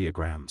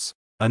electrocardiograms.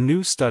 A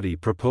new study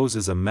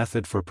proposes a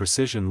method for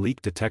precision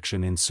leak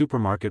detection in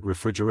supermarket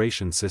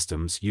refrigeration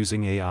systems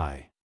using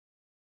AI.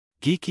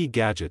 Geeky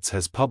Gadgets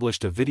has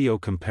published a video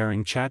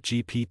comparing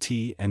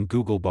ChatGPT and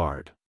Google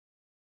Bard.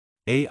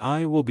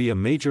 AI will be a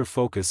major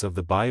focus of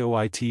the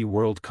BioIT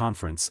World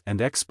Conference and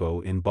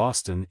Expo in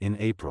Boston in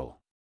April.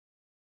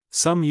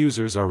 Some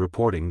users are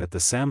reporting that the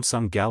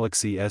Samsung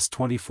Galaxy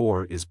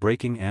S24 is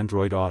breaking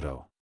Android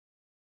Auto.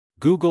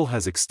 Google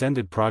has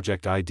extended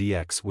Project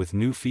IDX with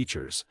new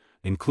features,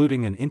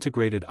 including an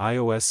integrated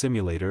iOS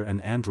simulator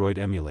and Android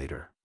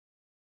emulator.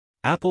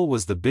 Apple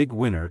was the big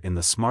winner in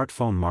the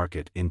smartphone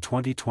market in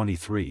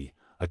 2023,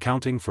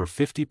 accounting for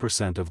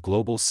 50% of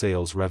global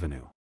sales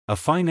revenue. A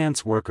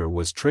finance worker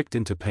was tricked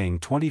into paying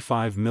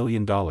 $25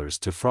 million to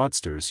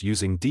fraudsters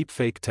using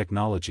deepfake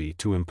technology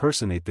to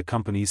impersonate the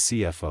company's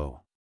CFO.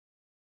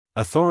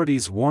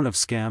 Authorities warn of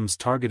scams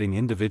targeting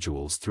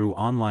individuals through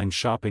online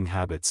shopping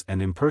habits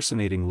and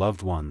impersonating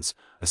loved ones,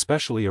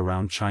 especially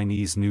around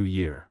Chinese New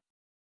Year.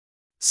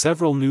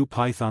 Several new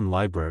Python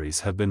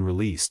libraries have been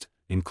released,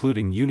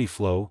 including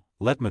Uniflow,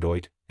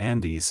 Letmadoit,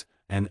 Andes,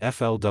 and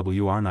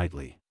FLWR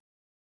Nightly.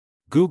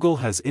 Google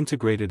has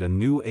integrated a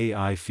new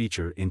AI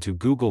feature into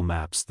Google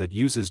Maps that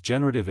uses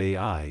generative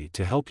AI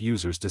to help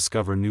users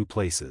discover new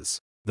places.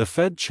 The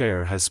Fed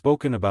chair has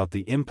spoken about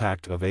the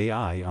impact of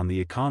AI on the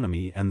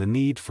economy and the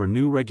need for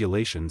new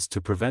regulations to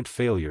prevent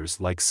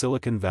failures like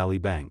Silicon Valley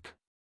Bank.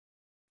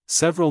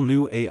 Several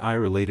new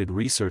AI-related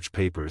research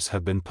papers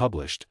have been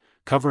published,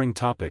 covering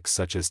topics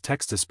such as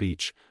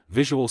text-to-speech,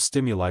 visual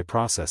stimuli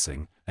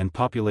processing, and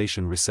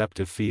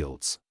population-receptive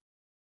fields.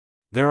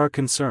 There are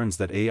concerns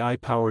that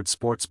AI-powered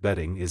sports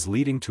betting is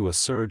leading to a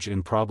surge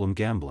in problem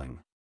gambling.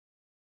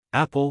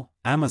 Apple,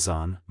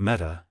 Amazon,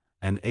 Meta,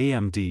 and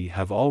AMD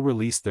have all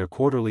released their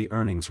quarterly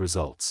earnings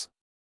results.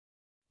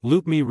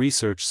 LoopMe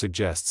research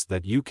suggests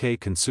that UK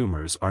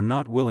consumers are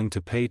not willing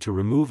to pay to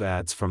remove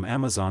ads from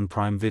Amazon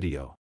Prime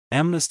Video.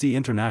 Amnesty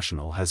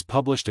International has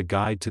published a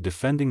guide to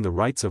defending the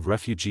rights of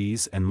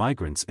refugees and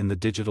migrants in the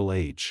digital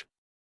age.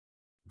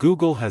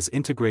 Google has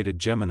integrated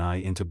Gemini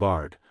into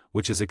Bard,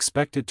 which is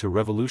expected to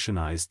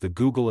revolutionize the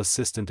Google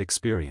Assistant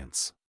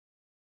experience.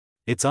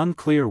 It's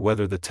unclear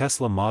whether the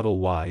Tesla Model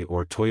Y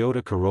or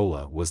Toyota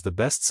Corolla was the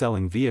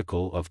best-selling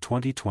vehicle of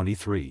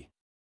 2023.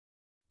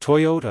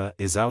 Toyota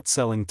is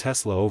outselling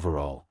Tesla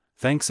overall,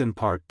 thanks in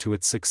part to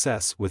its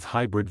success with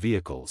hybrid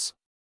vehicles.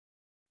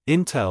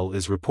 Intel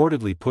is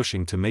reportedly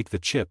pushing to make the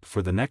chip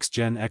for the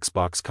next-gen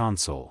Xbox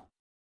console.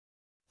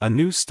 A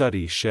new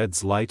study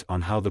sheds light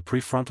on how the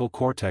prefrontal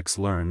cortex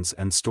learns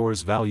and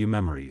stores value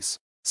memories.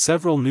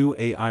 Several new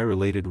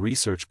AI-related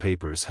research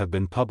papers have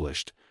been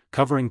published,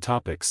 covering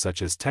topics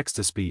such as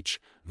text-to-speech,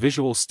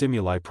 visual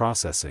stimuli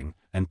processing,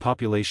 and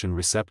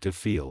population-receptive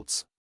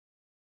fields.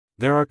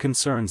 There are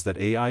concerns that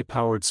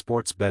AI-powered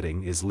sports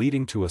betting is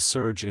leading to a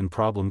surge in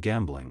problem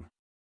gambling.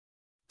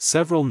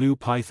 Several new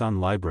Python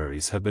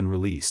libraries have been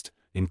released,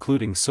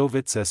 including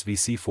Sovit's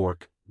SVC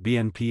fork,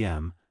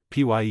 BNPM,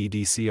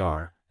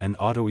 PYEDCR, and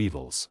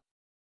AutoEvils.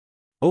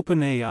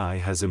 OpenAI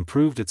has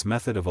improved its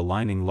method of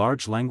aligning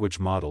large language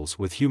models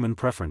with human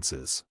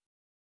preferences.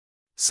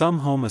 Some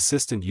Home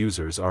Assistant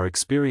users are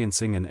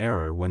experiencing an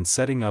error when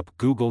setting up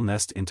Google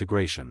Nest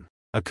integration.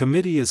 A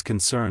committee is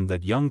concerned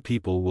that young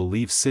people will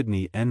leave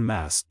Sydney en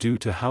masse due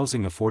to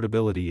housing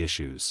affordability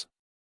issues.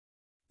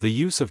 The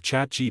use of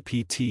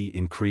ChatGPT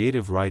in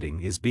creative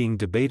writing is being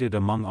debated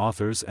among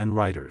authors and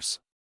writers.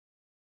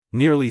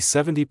 Nearly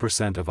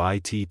 70% of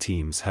IT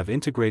teams have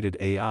integrated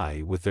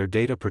AI with their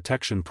data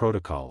protection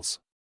protocols.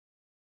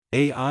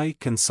 AI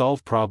can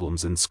solve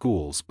problems in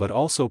schools but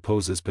also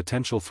poses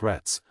potential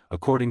threats,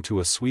 according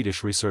to a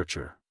Swedish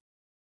researcher.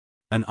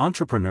 An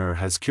entrepreneur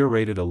has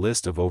curated a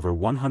list of over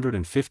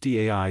 150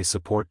 AI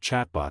support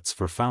chatbots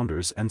for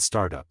founders and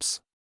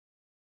startups.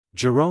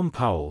 Jerome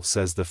Powell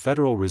says the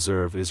Federal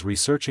Reserve is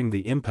researching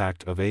the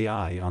impact of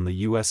AI on the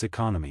U.S.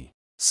 economy.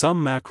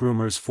 Some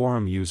MacRumors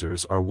forum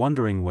users are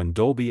wondering when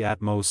Dolby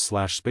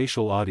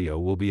Atmos/spatial audio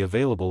will be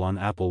available on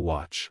Apple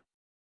Watch.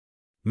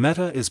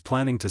 Meta is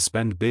planning to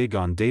spend big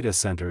on data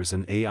centers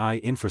and AI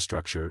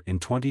infrastructure in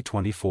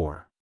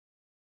 2024.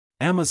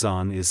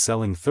 Amazon is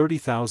selling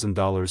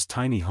 $30,000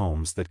 tiny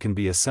homes that can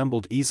be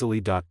assembled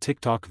easily.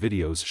 TikTok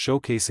videos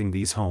showcasing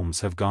these homes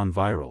have gone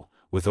viral,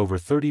 with over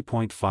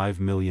 30.5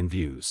 million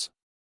views.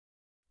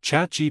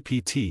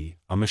 ChatGPT,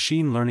 a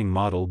machine learning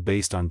model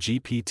based on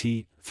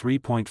GPT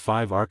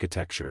 3.5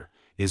 architecture,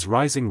 is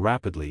rising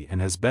rapidly and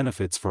has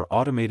benefits for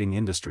automating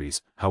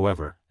industries.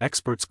 However,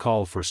 experts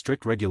call for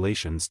strict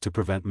regulations to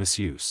prevent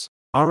misuse.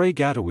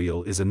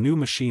 RAGatawheel is a new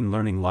machine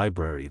learning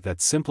library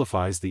that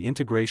simplifies the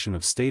integration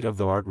of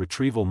state-of-the-art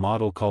retrieval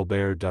model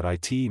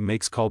Colbert.it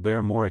makes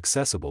Colbert more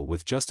accessible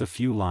with just a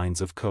few lines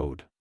of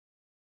code.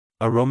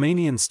 A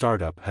Romanian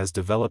startup has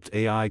developed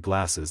AI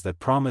glasses that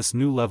promise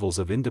new levels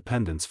of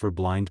independence for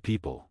blind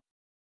people.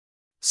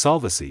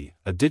 Solvacy,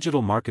 a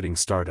digital marketing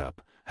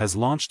startup, has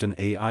launched an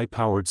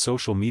AI-powered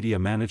social media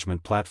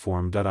management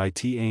platform.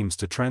 It aims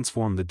to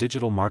transform the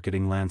digital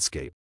marketing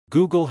landscape.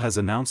 Google has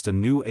announced a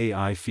new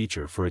AI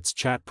feature for its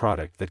chat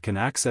product that can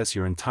access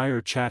your entire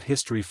chat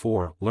history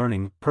for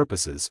learning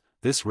purposes.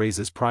 This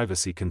raises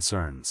privacy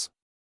concerns.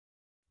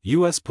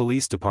 U.S.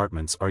 police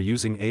departments are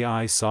using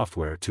AI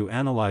software to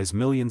analyze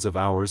millions of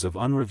hours of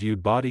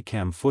unreviewed body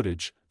cam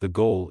footage. The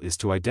goal is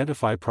to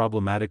identify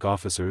problematic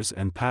officers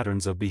and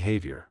patterns of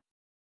behavior.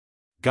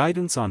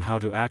 Guidance on how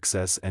to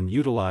access and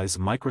utilize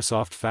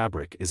Microsoft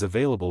Fabric is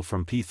available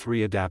from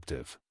P3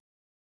 Adaptive.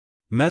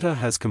 Meta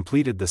has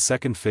completed the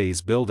second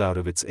phase build-out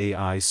of its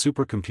AI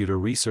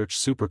supercomputer research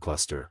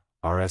supercluster,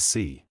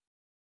 RSC.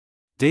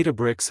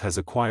 Databricks has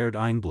acquired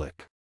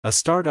Einblick, a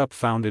startup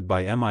founded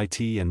by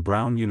MIT and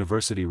Brown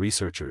University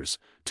researchers,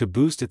 to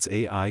boost its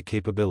AI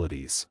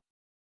capabilities.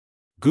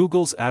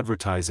 Google's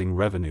advertising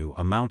revenue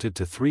amounted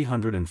to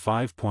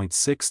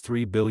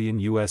 $305.63 billion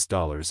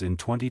in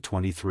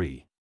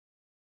 2023.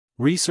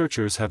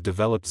 Researchers have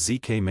developed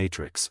ZK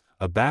matrix,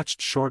 a batched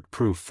short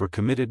proof for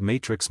committed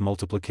matrix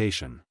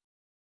multiplication.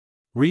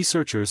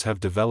 Researchers have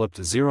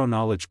developed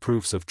zero-knowledge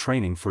proofs of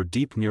training for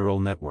deep neural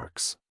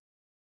networks.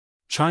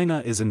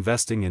 China is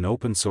investing in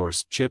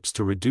open-source chips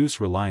to reduce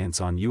reliance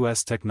on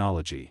U.S.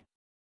 technology.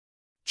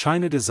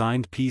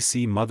 China-designed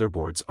PC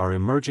motherboards are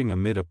emerging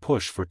amid a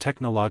push for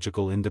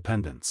technological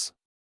independence.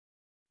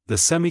 The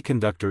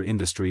semiconductor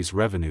industry's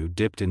revenue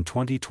dipped in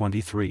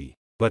 2023,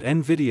 but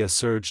Nvidia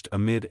surged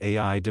amid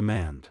AI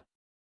demand.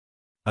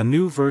 A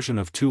new version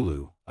of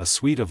Tulu, a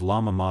suite of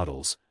Llama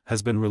models,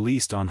 has been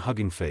released on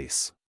Hugging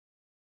Face.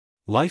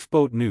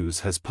 Lifeboat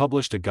News has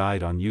published a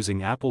guide on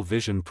using Apple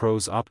Vision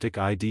Pro's Optic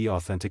ID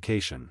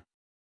authentication.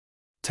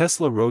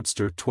 Tesla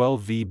Roadster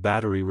 12V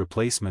battery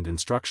replacement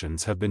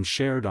instructions have been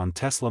shared on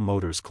Tesla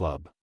Motors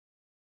Club.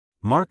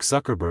 Mark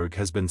Zuckerberg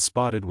has been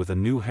spotted with a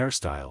new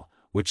hairstyle,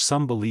 which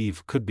some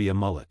believe could be a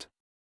mullet.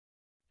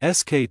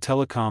 SK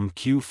Telecom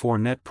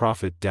Q4 net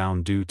profit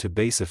down due to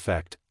base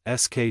effect.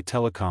 SK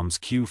Telecom's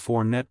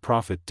Q4 net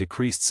profit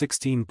decreased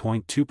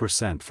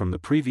 16.2% from the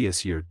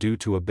previous year due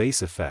to a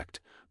base effect,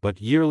 but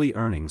yearly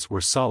earnings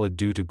were solid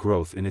due to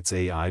growth in its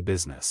AI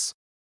business.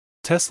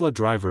 Tesla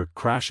driver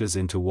crashes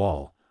into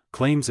wall,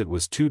 claims it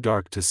was too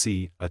dark to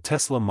see. A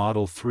Tesla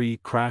Model 3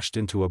 crashed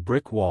into a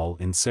brick wall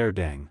in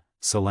Serdang,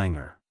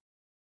 Selangor.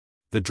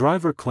 The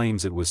driver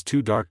claims it was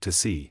too dark to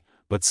see,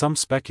 but some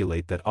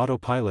speculate that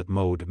autopilot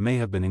mode may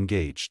have been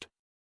engaged.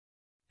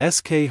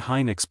 SK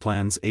Hynix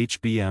plans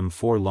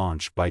HBM4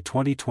 launch by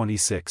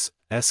 2026.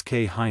 SK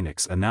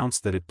Hynix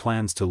announced that it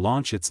plans to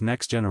launch its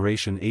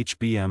next-generation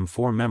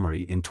HBM4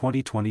 memory in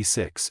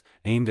 2026,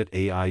 aimed at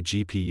AI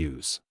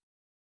GPUs.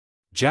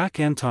 Jack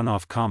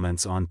Antonoff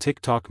comments on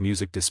TikTok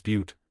music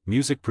dispute.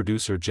 Music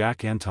producer Jack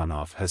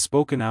Antonoff has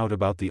spoken out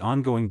about the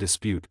ongoing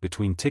dispute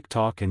between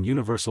TikTok and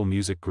Universal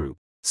Music Group,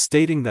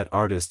 stating that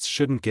artists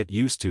shouldn't get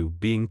used to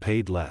being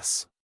paid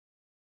less.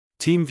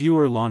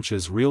 TeamViewer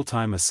launches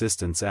real-time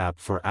assistance app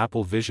for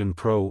Apple Vision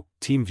Pro.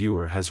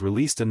 TeamViewer has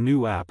released a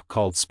new app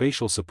called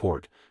Spatial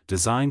Support,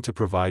 designed to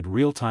provide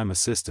real-time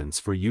assistance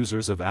for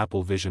users of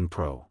Apple Vision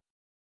Pro.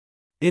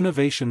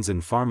 Innovations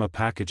in pharma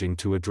packaging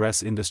to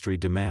address industry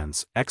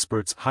demands.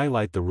 Experts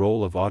highlight the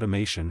role of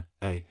automation,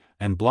 AI,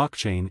 and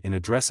blockchain in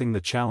addressing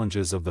the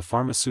challenges of the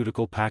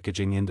pharmaceutical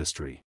packaging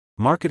industry.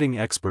 Marketing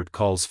expert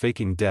calls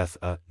faking death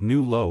a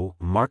new low.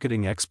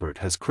 Marketing expert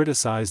has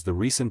criticized the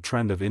recent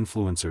trend of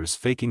influencers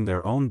faking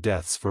their own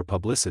deaths for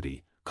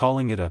publicity,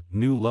 calling it a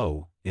new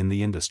low in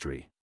the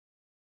industry.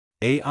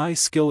 AI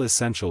skill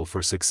essential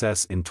for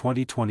success in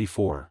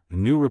 2024. A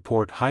new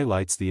report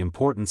highlights the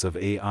importance of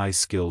AI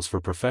skills for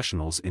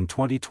professionals in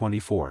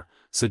 2024,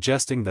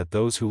 suggesting that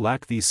those who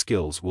lack these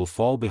skills will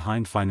fall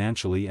behind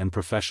financially and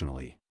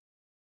professionally.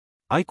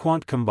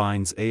 iQuant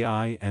combines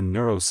AI and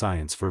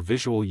neuroscience for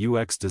visual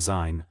UX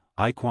design.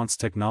 iQuant's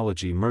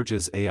technology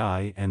merges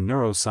AI and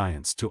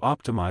neuroscience to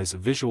optimize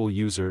visual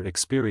user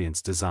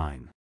experience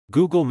design.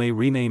 Google may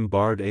rename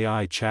Bard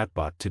AI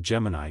chatbot to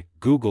Gemini.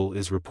 Google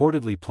is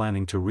reportedly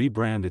planning to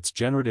rebrand its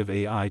generative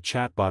AI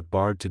chatbot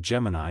Bard to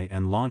Gemini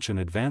and launch an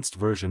advanced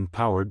version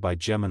powered by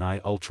Gemini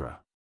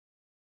Ultra.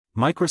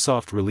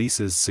 Microsoft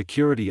releases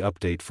security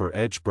update for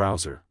Edge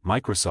browser.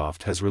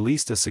 Microsoft has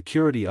released a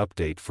security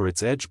update for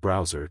its Edge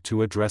browser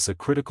to address a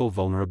critical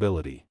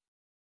vulnerability.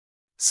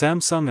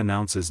 Samsung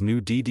announces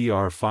new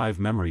DDR5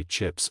 memory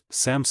chips.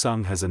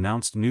 Samsung has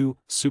announced new,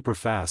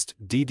 super-fast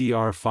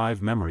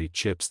DDR5 memory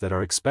chips that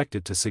are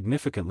expected to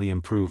significantly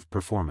improve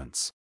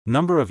performance.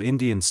 Number of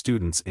Indian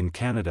students in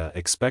Canada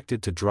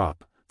expected to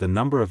drop. The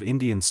number of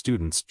Indian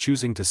students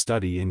choosing to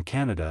study in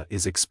Canada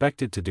is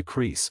expected to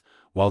decrease,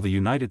 while the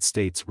United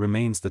States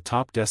remains the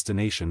top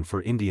destination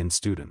for Indian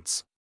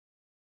students.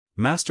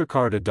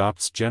 MasterCard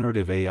adopts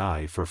generative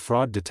AI for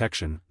fraud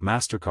detection.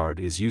 MasterCard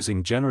is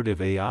using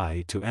generative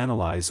AI to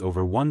analyze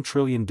over 1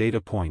 trillion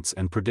data points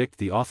and predict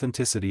the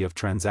authenticity of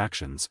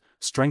transactions,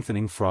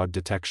 strengthening fraud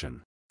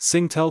detection.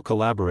 Singtel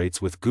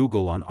collaborates with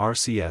Google on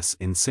RCS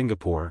in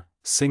Singapore.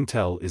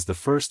 Singtel is the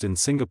first in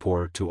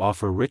Singapore to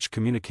offer rich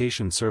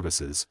communication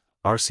services,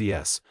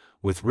 RCS,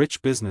 with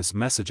rich business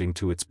messaging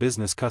to its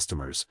business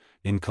customers,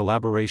 in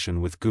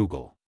collaboration with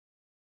Google.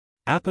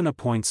 Appen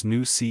appoints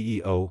new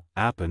CEO.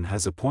 Appen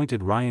has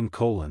appointed Ryan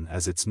Colan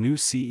as its new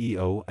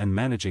CEO and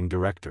managing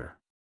director.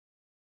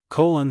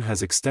 Colin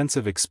has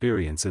extensive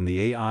experience in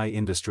the AI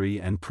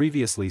industry and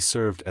previously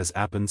served as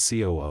Appen's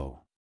COO.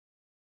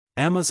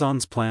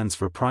 Amazon's plans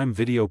for Prime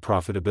Video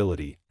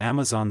profitability.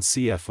 Amazon's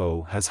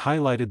CFO has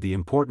highlighted the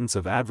importance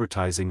of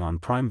advertising on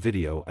Prime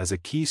Video as a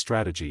key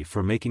strategy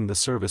for making the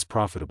service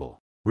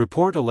profitable.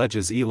 Report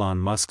alleges Elon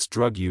Musk's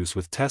drug use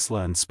with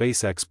Tesla and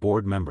SpaceX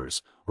board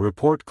members. A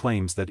report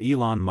claims that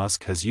Elon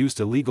Musk has used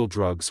illegal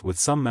drugs with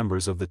some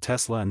members of the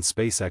Tesla and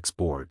SpaceX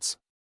boards.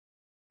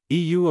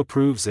 EU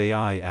approves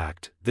AI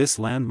Act. This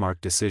landmark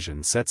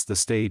decision sets the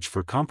stage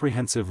for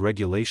comprehensive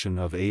regulation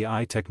of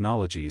AI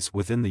technologies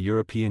within the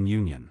European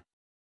Union.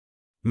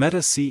 Meta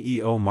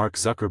CEO Mark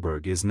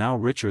Zuckerberg is now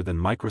richer than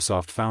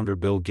Microsoft founder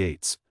Bill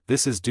Gates.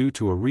 This is due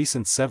to a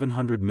recent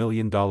 $700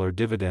 million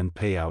dividend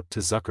payout to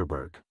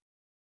Zuckerberg.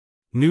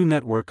 New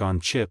Network on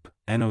Chip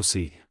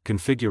 (NOC)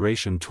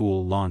 configuration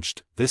tool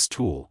launched. This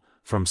tool,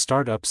 from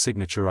startup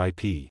Signature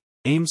IP,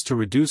 aims to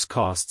reduce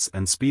costs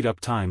and speed up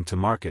time to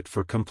market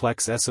for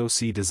complex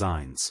SoC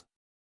designs.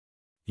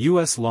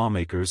 U.S.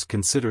 lawmakers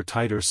consider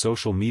tighter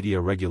social media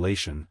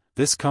regulation.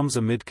 This comes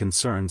amid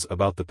concerns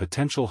about the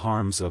potential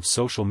harms of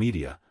social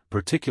media,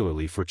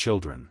 particularly for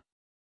children.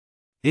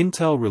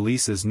 Intel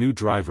releases new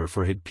driver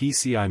for HID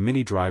PCI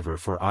Mini driver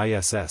for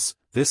ISS.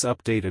 This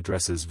update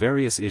addresses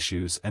various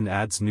issues and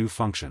adds new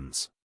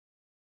functions.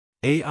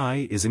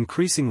 AI is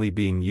increasingly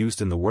being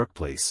used in the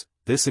workplace.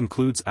 This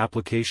includes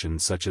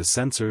applications such as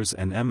sensors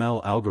and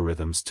ML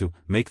algorithms to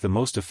make the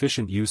most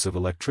efficient use of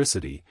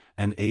electricity,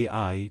 and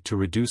AI to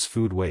reduce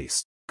food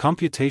waste.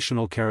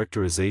 Computational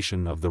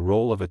characterization of the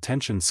role of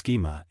attention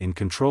schema in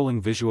controlling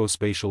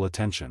visuospatial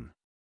attention.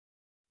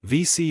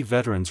 VC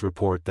veterans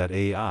report that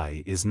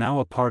AI is now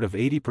a part of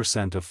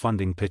 80% of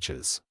funding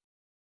pitches.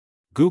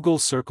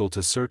 Google's Circle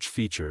to Search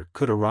feature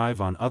could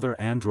arrive on other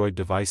Android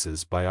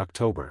devices by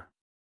October.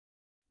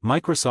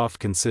 Microsoft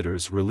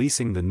considers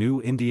releasing the new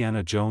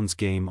Indiana Jones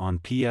game on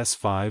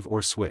PS5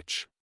 or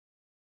Switch.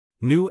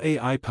 New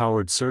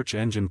AI-powered search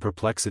engine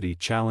Perplexity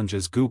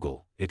challenges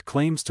Google. It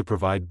claims to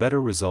provide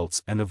better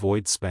results and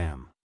avoid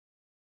spam.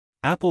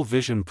 Apple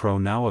Vision Pro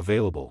now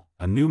available,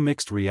 a new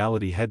mixed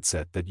reality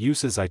headset that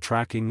uses eye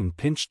tracking and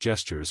pinch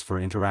gestures for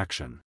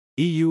interaction.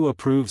 EU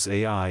approves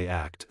AI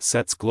Act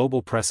sets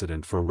global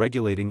precedent for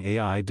regulating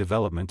AI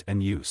development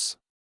and use.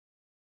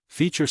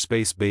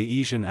 Featurespace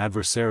Bayesian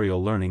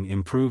adversarial learning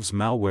improves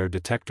malware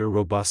detector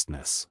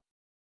robustness.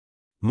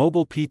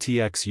 Mobile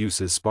PTX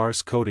uses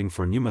sparse coding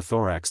for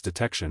pneumothorax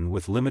detection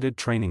with limited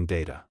training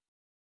data.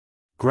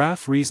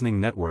 Graph reasoning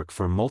network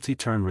for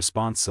multi-turn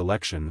response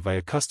selection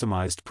via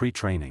customized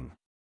pre-training.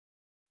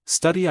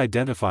 Study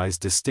identifies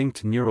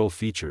distinct neural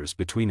features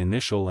between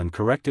initial and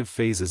corrective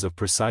phases of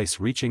precise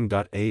reaching.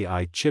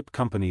 AI chip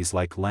companies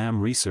like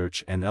Lam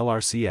Research and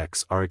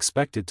LRCX are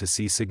expected to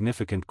see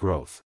significant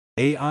growth.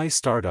 AI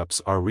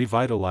startups are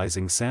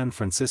revitalizing San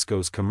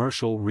Francisco's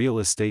commercial real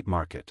estate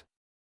market.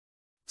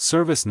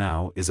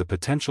 ServiceNow is a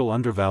potential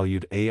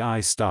undervalued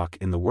AI stock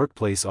in the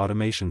workplace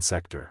automation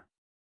sector.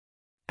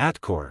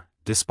 Atcore,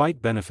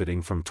 despite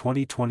benefiting from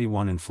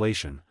 2021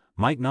 inflation,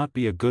 might not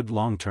be a good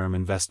long-term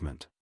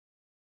investment.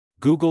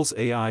 Google's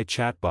AI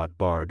chatbot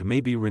Bard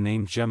may be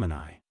renamed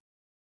Gemini.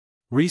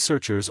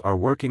 Researchers are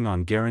working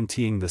on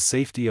guaranteeing the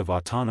safety of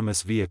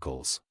autonomous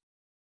vehicles.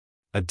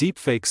 A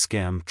deepfake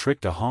scam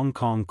tricked a Hong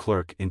Kong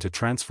clerk into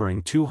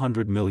transferring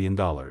 $200 million.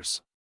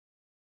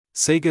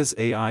 Sega's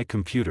AI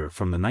computer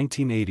from the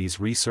 1980s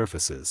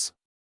resurfaces.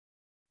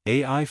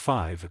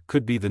 AI5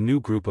 could be the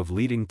new group of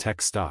leading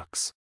tech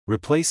stocks,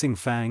 replacing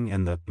FANG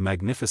and the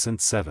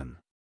Magnificent Seven.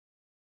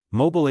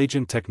 Mobile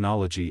agent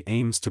technology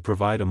aims to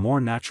provide a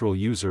more natural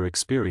user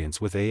experience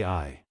with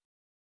AI.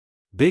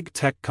 Big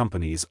tech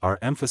companies are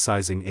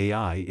emphasizing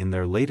AI in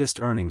their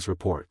latest earnings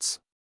reports.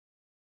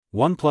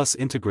 OnePlus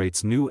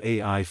integrates new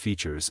AI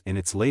features in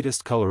its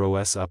latest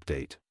ColorOS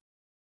update.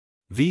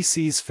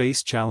 VCs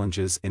face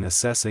challenges in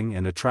assessing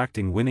and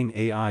attracting winning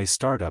AI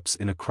startups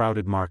in a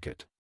crowded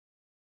market.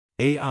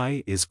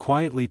 AI is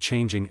quietly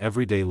changing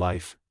everyday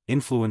life,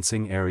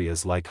 influencing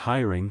areas like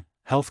hiring,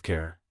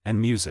 healthcare,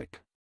 and music.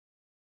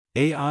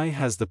 AI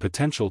has the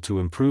potential to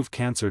improve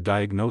cancer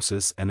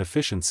diagnosis and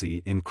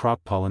efficiency in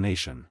crop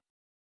pollination.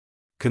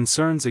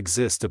 Concerns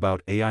exist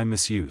about AI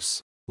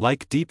misuse,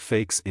 like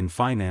deepfakes in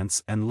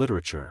finance and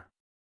literature.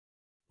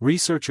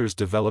 Researchers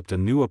developed a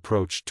new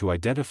approach to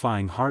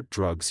identifying heart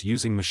drugs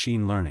using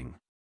machine learning.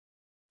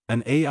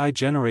 An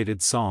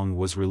AI-generated song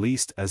was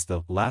released as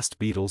the Last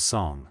Beatles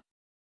song.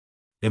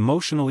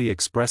 Emotionally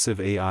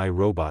expressive AI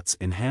robots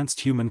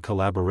enhanced human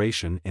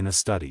collaboration in a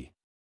study.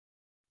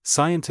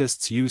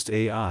 Scientists used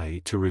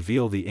AI to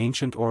reveal the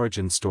ancient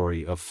origin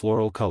story of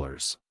floral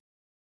colors.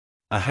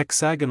 A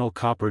hexagonal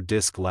copper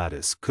disk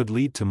lattice could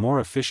lead to more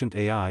efficient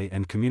AI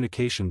and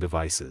communication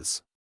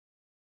devices.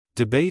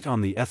 Debate on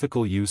the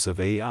ethical use of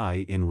AI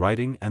in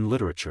writing and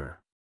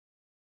literature.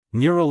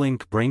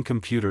 Neuralink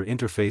brain-computer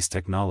interface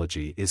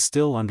technology is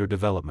still under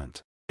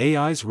development.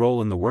 AI's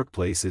role in the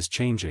workplace is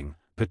changing,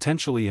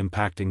 potentially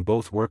impacting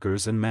both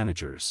workers and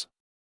managers.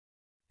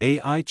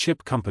 AI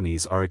chip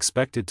companies are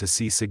expected to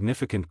see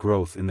significant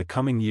growth in the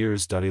coming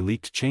years. A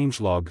leaked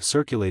changelog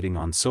circulating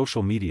on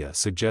social media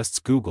suggests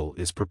Google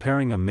is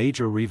preparing a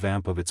major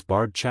revamp of its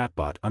Bard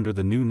chatbot under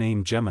the new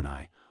name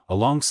Gemini,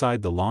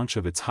 alongside the launch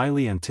of its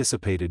highly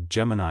anticipated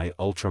Gemini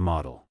Ultra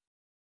model.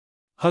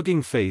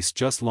 Hugging Face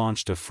just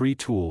launched a free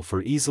tool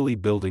for easily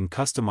building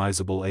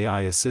customizable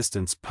AI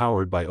assistants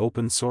powered by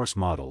open-source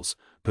models,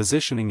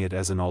 positioning it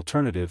as an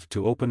alternative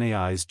to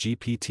OpenAI's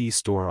GPT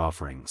store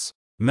offerings.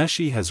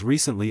 Meshi has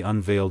recently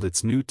unveiled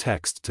its new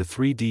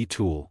text-to-3D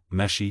tool,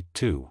 Meshi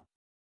 2.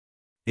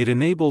 It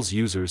enables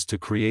users to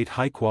create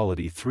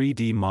high-quality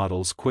 3D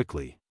models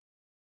quickly.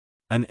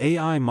 An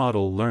AI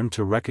model learned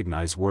to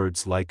recognize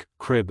words like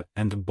crib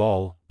and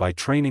ball by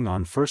training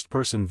on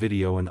first-person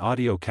video and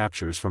audio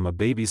captures from a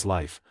baby's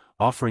life,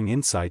 offering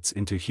insights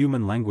into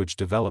human language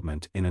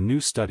development in a new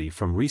study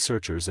from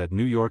researchers at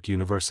New York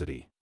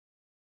University.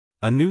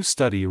 A new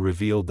study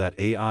revealed that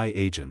AI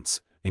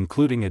agents,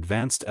 including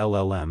advanced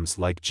LLMs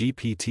like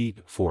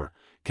GPT-4,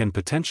 can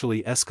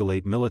potentially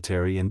escalate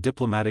military and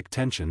diplomatic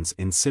tensions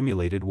in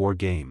simulated war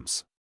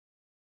games.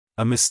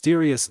 A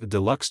mysterious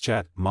deluxe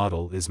chat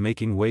model is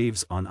making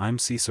waves on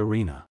IMSI's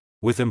arena,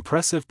 with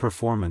impressive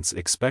performance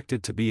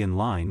expected to be in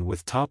line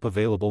with top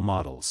available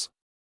models.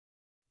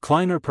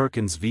 Kleiner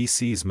Perkins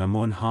VC's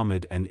Mamoun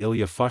Hamid and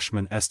Ilya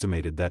Fushman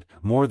estimated that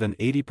more than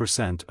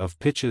 80% of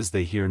pitches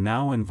they hear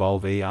now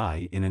involve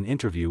AI in an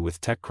interview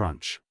with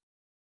TechCrunch.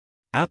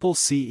 Apple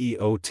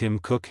CEO Tim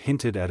Cook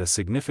hinted at a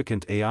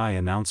significant AI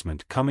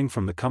announcement coming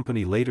from the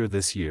company later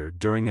this year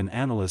during an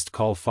analyst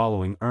call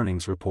following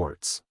earnings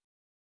reports.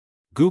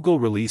 Google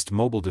released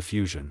Mobile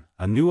Diffusion,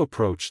 a new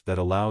approach that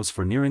allows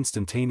for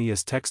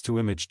near-instantaneous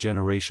text-to-image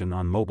generation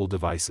on mobile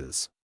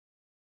devices.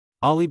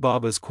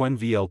 Alibaba's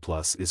QuenVL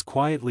Plus is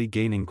quietly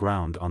gaining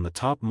ground on the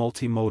top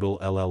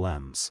multimodal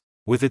LLMs,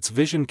 with its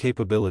vision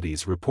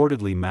capabilities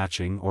reportedly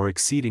matching or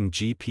exceeding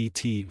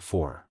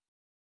GPT-4.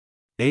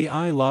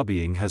 AI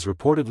lobbying has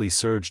reportedly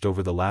surged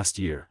over the last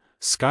year,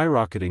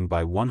 skyrocketing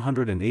by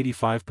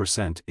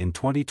 185% in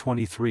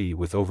 2023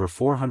 with over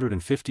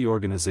 450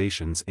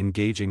 organizations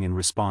engaging in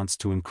response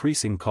to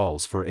increasing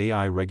calls for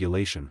AI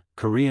regulation.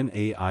 Korean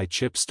AI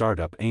chip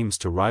startup aims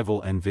to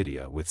rival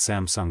Nvidia with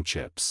Samsung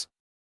chips.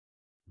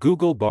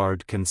 Google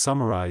Bard can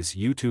summarize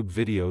YouTube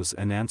videos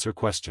and answer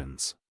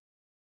questions.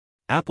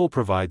 Apple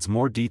provides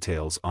more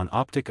details on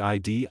Optic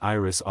ID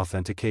iris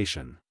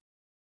authentication.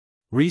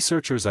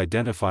 Researchers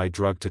identify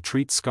drug to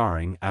treat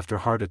scarring after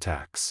heart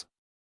attacks.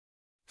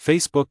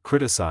 Facebook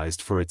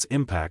criticized for its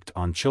impact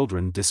on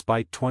children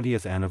despite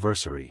 20th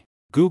anniversary.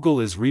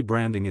 Google is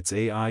rebranding its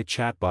AI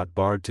chatbot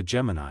Bard to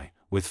Gemini,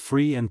 with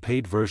free and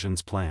paid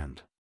versions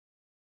planned.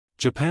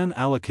 Japan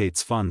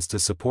allocates funds to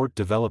support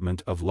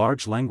development of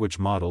large language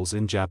models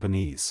in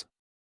Japanese.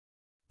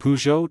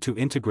 Peugeot to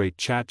integrate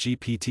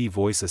ChatGPT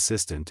voice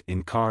assistant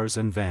in cars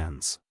and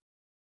vans.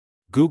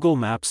 Google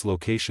Maps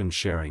location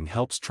sharing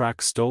helps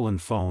track stolen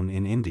phone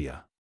in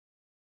India.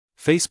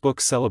 Facebook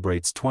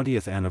celebrates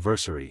 20th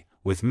anniversary,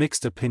 with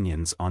mixed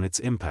opinions on its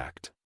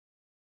impact.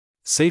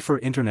 Safer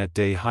Internet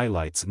Day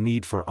highlights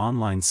need for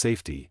online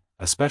safety,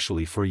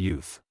 especially for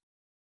youth.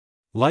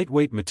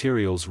 Lightweight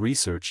materials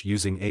research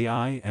using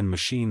AI and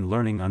machine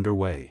learning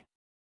underway.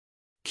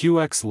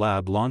 QX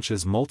Lab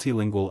launches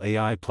multilingual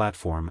AI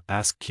platform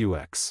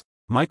AskQX.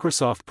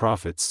 Microsoft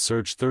profits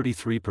surge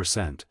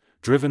 33%,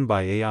 driven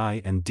by AI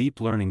and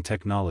deep learning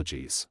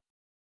technologies.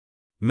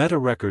 Meta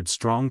record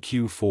strong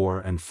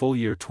Q4 and full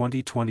year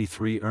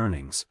 2023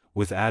 earnings,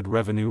 with ad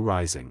revenue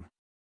rising.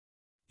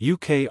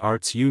 UK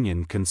Arts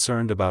Union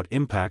concerned about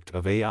impact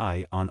of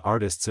AI on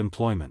artists'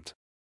 employment.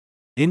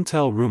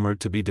 Intel rumored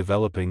to be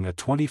developing a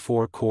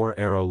 24-core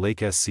Arrow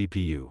Lake S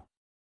CPU.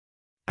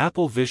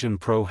 Apple Vision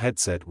Pro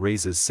headset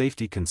raises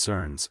safety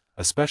concerns,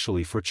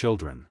 especially for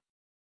children.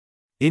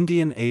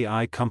 Indian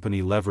AI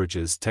company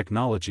leverages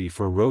technology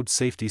for road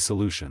safety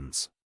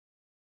solutions.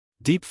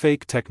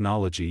 Deepfake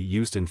technology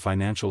used in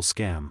financial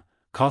scam,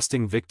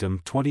 costing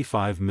victim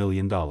 $25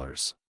 million.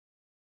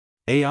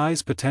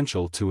 AI's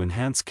potential to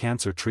enhance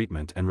cancer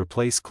treatment and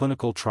replace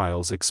clinical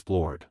trials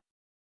explored.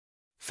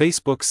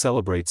 Facebook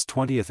celebrates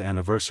 20th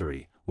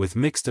anniversary, with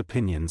mixed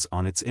opinions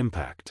on its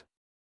impact.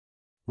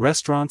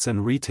 Restaurants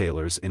and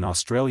retailers in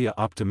Australia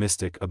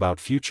optimistic about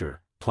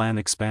future plan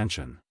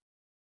expansion.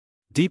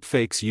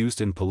 Deepfakes used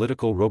in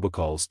political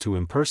robocalls to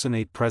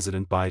impersonate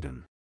President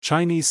Biden.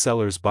 Chinese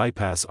sellers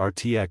bypass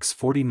RTX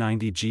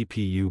 4090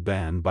 GPU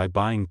ban by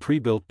buying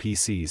pre-built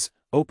PCs.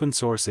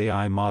 Open-source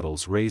AI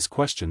models raise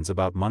questions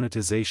about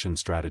monetization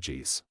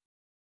strategies.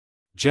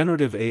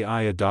 Generative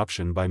AI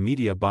adoption by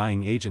media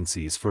buying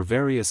agencies for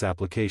various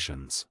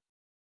applications.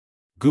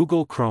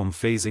 Google Chrome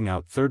phasing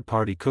out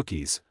third-party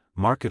cookies,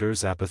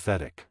 marketers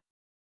apathetic.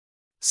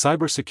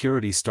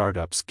 Cybersecurity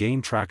startups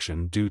gain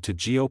traction due to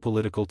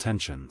geopolitical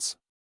tensions.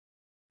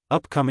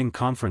 Upcoming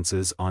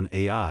conferences on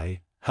AI,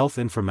 health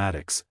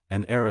informatics,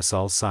 and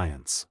aerosol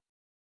science.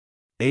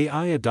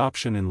 AI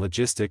adoption in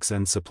logistics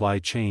and supply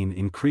chain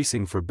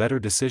increasing for better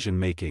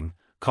decision-making,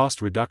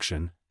 cost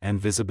reduction, and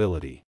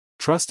visibility.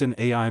 trust in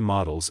AI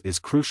models is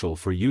crucial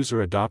for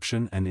user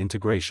adoption and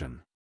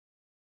integration.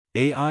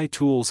 AI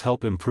tools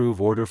help improve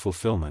order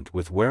fulfillment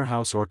with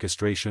warehouse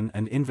orchestration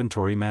and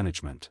inventory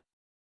management.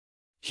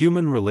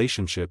 Human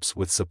relationships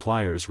with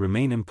suppliers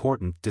remain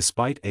important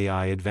despite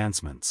AI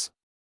advancements.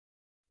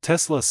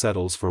 Tesla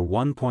settles for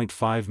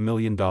 $1.5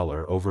 million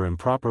over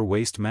improper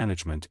waste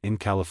management in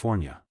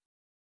California.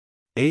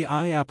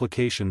 AI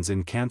applications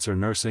in cancer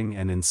nursing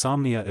and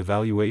insomnia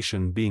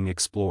evaluation being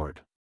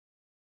explored.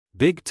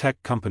 Big tech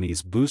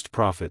companies boost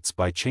profits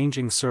by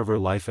changing server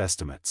life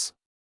estimates.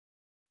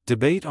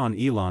 Debate on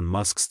Elon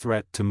Musk's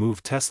threat to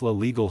move Tesla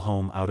legal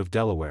home out of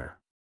Delaware.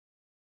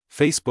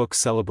 Facebook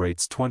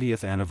celebrates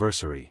 20th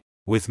anniversary,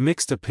 with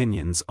mixed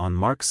opinions on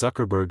Mark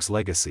Zuckerberg's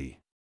legacy.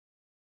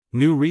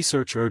 New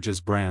research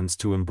urges brands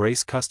to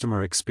embrace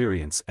customer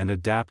experience and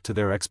adapt to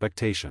their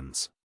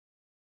expectations.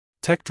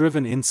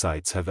 Tech-driven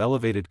insights have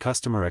elevated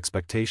customer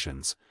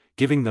expectations,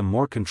 giving them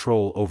more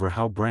control over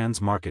how brands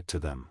market to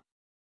them.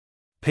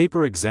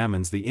 Paper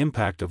examines the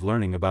impact of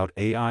learning about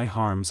AI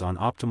harms on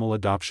optimal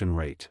adoption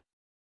rate.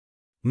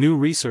 New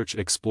research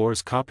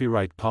explores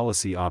copyright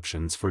policy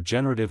options for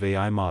generative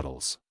AI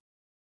models.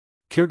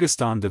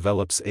 Kyrgyzstan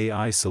develops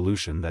AI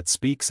solution that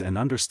speaks and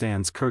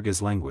understands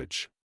Kyrgyz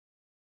language.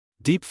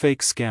 Deepfake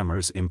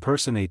scammers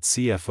impersonate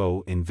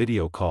CFO in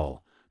video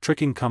call,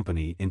 tricking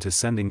company into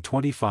sending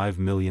 $25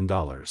 million.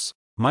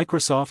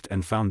 Microsoft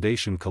and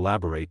Foundation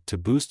collaborate to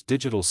boost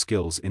digital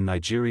skills in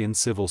Nigerian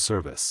civil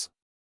service.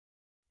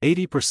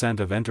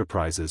 80% of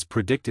enterprises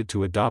predicted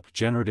to adopt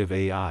generative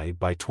AI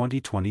by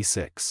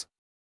 2026.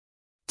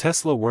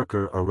 Tesla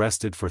worker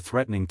arrested for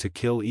threatening to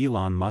kill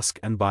Elon Musk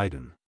and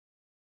Biden.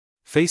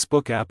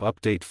 Facebook app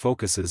update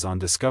focuses on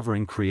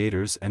discovering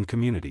creators and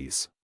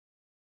communities.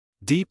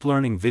 Deep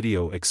learning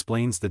video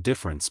explains the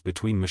difference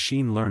between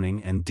machine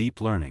learning and deep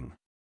learning.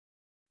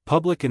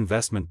 Public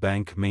Investment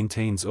Bank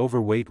maintains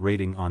overweight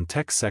rating on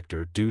tech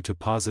sector due to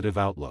positive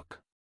outlook.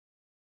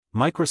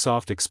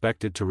 Microsoft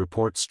expected to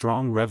report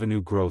strong revenue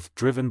growth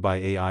driven by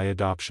AI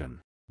adoption.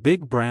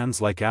 Big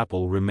brands like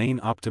Apple remain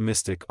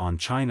optimistic on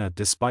China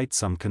despite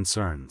some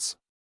concerns.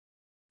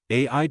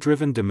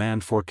 AI-driven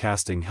demand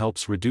forecasting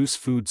helps reduce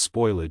food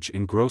spoilage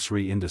in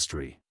grocery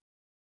industry.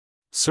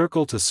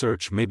 Circle to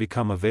Search may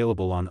become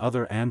available on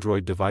other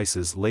Android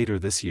devices later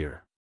this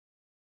year.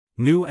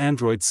 New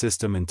Android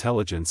system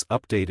intelligence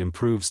update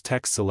improves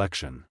text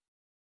selection.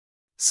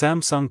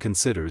 Samsung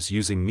considers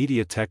using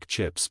MediaTek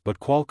chips but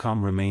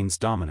Qualcomm remains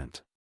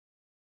dominant.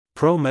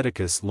 Pro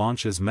Medicus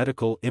launches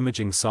medical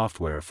imaging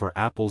software for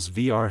Apple's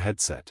VR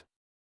headset.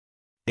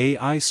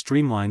 AI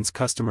streamlines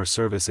customer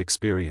service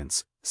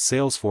experience,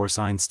 Salesforce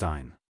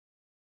Einstein.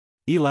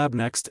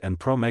 eLabNext and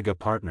ProMega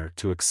partner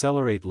to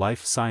accelerate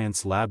life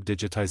science lab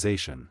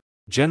digitization.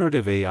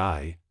 Generative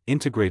AI,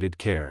 integrated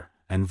care,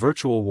 and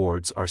virtual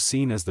wards are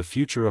seen as the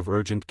future of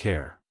urgent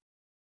care.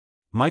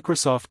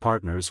 Microsoft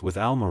partners with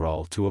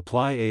Almirall to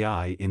apply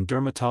AI in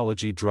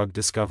dermatology drug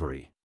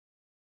discovery.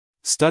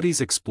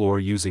 Studies explore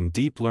using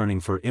deep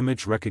learning for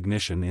image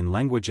recognition in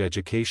language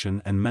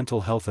education and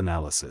mental health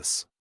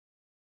analysis.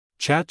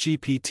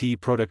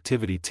 ChatGPT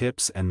productivity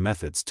tips and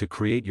methods to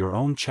create your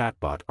own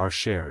chatbot are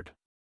shared.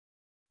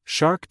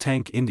 Shark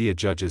Tank India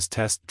judges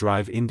test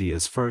drive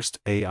India's first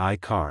AI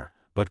car,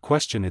 but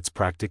question its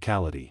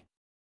practicality.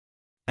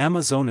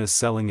 Amazon is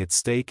selling its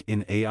stake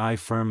in AI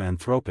firm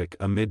Anthropic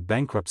amid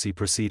bankruptcy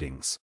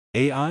proceedings.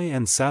 AI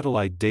and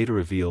satellite data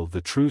reveal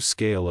the true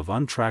scale of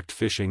untracked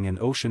fishing and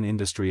ocean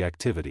industry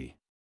activity.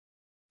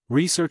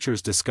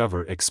 Researchers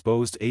discover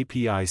exposed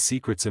API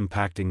secrets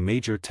impacting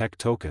major tech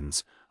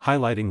tokens,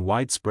 highlighting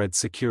widespread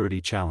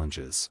security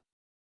challenges.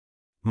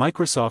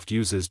 Microsoft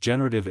uses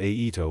generative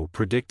AI to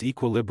predict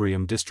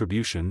equilibrium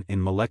distribution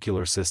in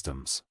molecular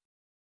systems.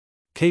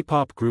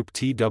 K-pop group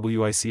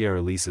TWICE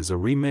releases a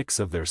remix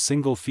of their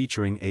single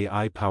featuring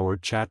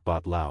AI-powered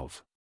chatbot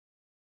Lauv.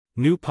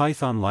 New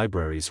Python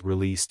libraries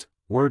released: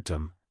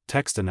 WordTom,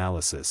 text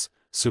analysis,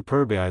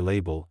 Superb AI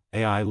Label,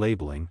 AI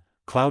labeling,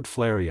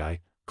 Cloudflare AI,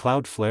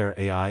 Cloudflare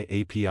AI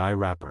API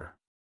wrapper.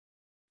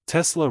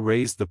 Tesla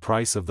raised the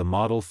price of the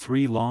Model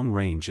 3 long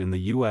range in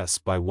the US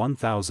by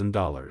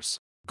 $1,000.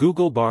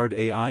 Google Bard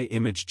AI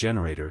image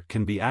generator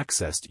can be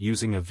accessed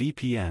using a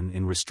VPN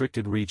in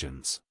restricted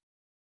regions.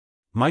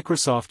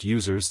 Microsoft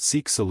users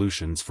seek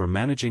solutions for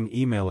managing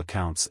email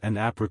accounts and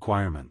app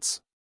requirements.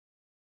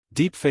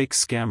 Deepfake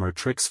scammer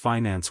tricks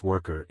finance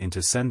worker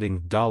into sending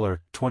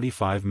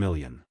 $25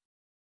 million.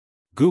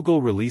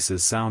 Google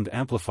releases sound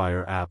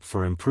amplifier app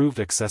for improved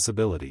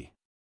accessibility.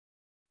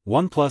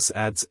 OnePlus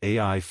adds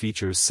AI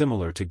features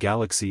similar to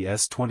Galaxy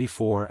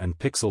S24 and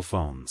Pixel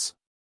phones.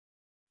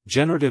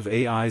 Generative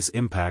AI's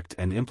impact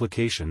and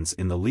implications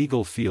in the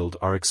legal field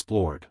are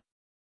explored.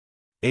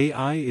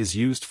 AI is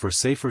used for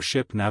safer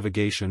ship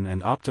navigation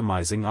and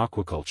optimizing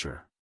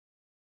aquaculture.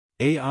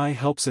 AI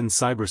helps in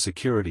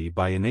cybersecurity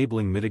by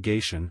enabling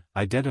mitigation,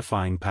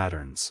 identifying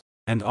patterns,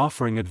 and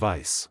offering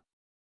advice.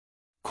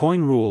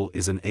 CoinRule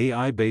is an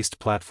AI-based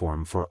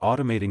platform for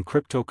automating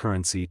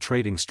cryptocurrency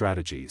trading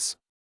strategies.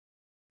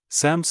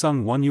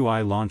 Samsung One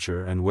UI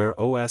Launcher and Wear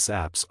OS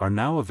apps are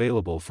now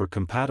available for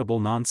compatible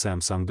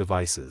non-Samsung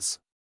devices.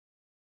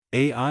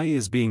 AI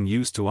is being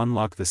used to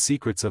unlock the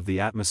secrets of the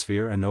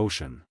atmosphere and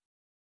ocean.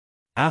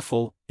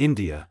 Affle,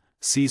 India,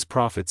 sees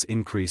profits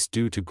increase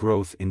due to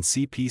growth in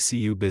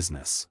CPCU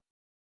business.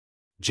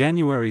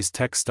 January's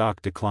tech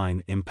stock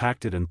decline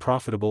impacted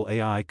unprofitable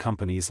AI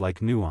companies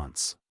like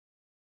Nuance.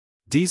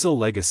 Diesel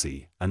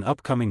Legacy, an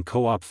upcoming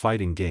co-op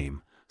fighting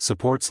game,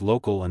 supports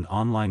local and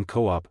online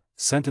co-op.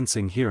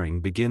 Sentencing hearing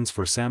begins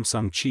for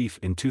Samsung chief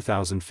in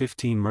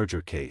 2015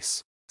 merger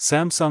case.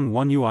 Samsung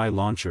One UI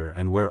Launcher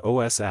and Wear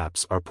OS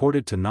apps are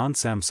ported to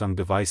non-Samsung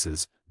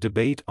devices.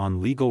 Debate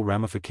on legal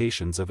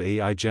ramifications of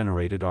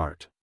AI-generated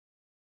art.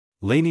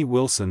 Lainey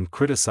Wilson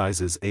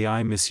criticizes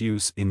AI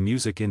misuse in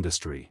music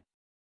industry.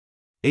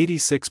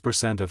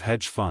 86% of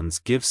hedge funds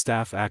give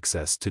staff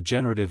access to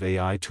generative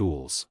AI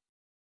tools.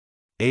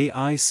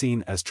 AI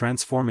seen as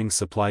transforming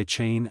supply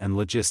chain and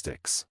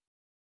logistics.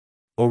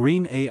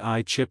 Orin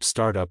AI chip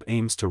startup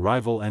aims to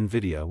rival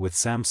NVIDIA with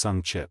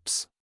Samsung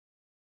chips.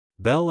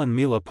 Bell and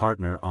Mila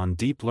partner on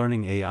deep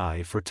learning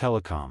AI for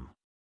telecom.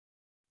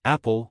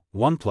 Apple,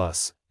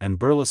 OnePlus, and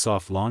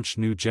Burlesoft launch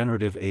new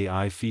generative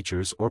AI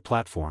features or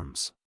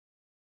platforms.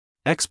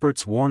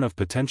 Experts warn of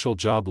potential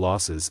job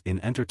losses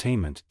in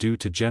entertainment due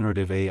to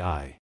generative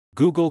AI.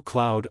 Google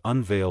Cloud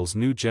unveils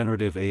new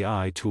generative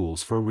AI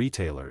tools for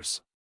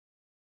retailers.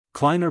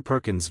 Kleiner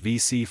Perkins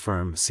VC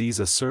firm sees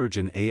a surge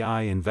in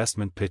AI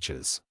investment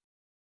pitches.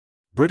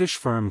 British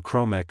firm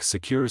Chromex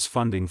secures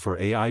funding for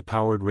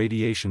AI-powered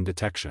radiation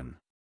detection.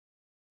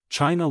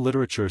 China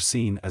literature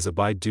seen as a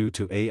buy due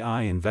to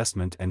AI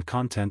investment and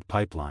content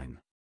pipeline.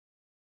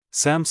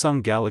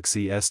 Samsung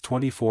Galaxy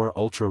S24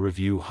 Ultra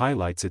review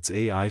highlights its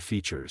AI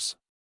features.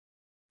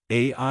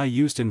 AI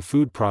used in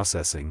food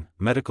processing,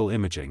 medical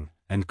imaging,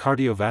 and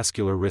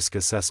cardiovascular risk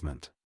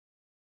assessment.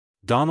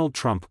 Donald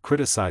Trump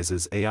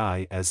criticizes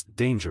AI as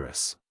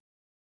dangerous.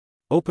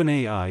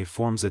 OpenAI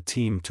forms a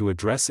team to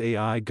address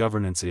AI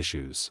governance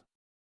issues.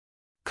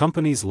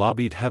 Companies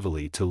lobbied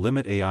heavily to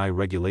limit AI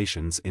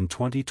regulations in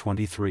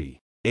 2023.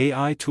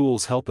 AI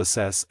tools help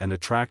assess and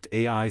attract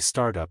AI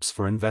startups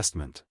for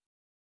investment.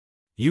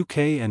 UK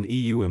and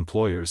EU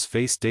employers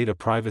face data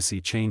privacy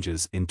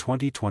changes in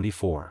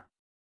 2024.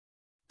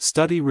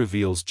 Study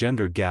reveals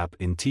gender gap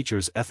in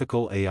teachers'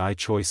 ethical AI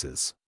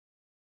choices.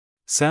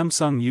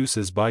 Samsung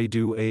uses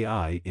Baidu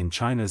AI in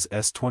China's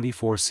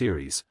S24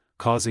 series,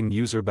 causing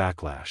user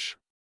backlash.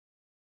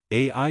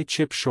 AI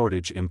chip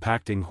shortage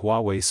impacting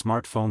Huawei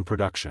smartphone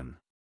production.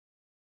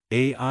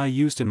 AI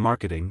used in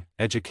marketing,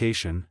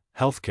 education,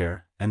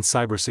 healthcare, and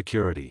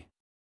cybersecurity.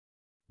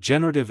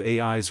 Generative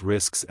AI's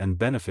risks and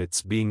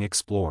benefits being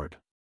explored.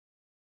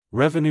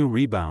 Revenue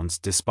rebounds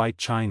despite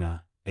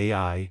China,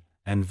 AI,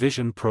 and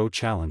Vision Pro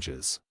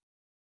challenges.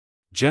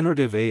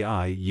 Generative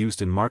AI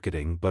used in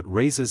marketing but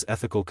raises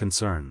ethical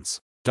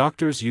concerns.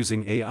 Doctors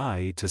using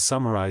AI to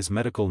summarize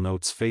medical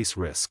notes face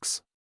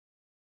risks.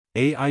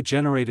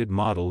 AI-generated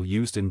model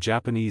used in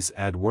Japanese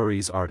ad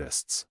worries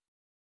artists.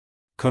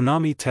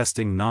 Konami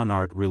testing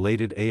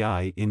non-art-related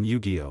AI in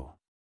Yu-Gi-Oh!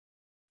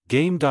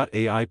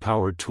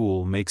 Game.ai-powered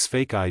tool makes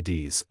fake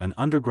IDs. An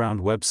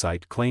underground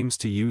website claims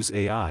to use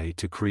AI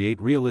to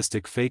create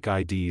realistic fake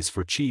IDs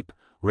for cheap,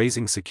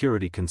 raising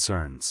security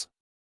concerns.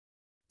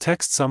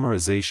 Text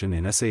summarization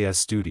in SAS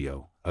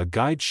Studio. A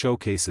guide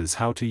showcases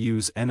how to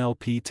use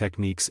NLP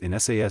techniques in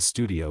SAS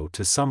Studio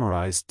to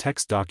summarize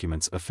text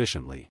documents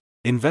efficiently.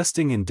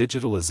 Investing in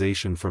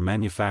digitalization for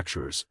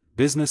manufacturers.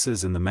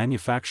 Businesses in the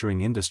manufacturing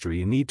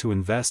industry need to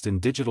invest in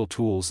digital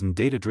tools and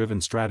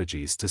data-driven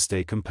strategies to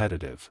stay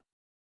competitive.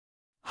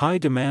 High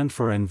demand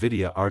for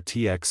NVIDIA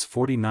RTX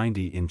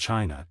 4090 in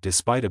China.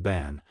 Despite a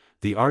ban,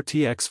 the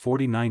RTX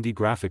 4090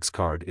 graphics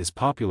card is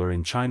popular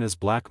in China's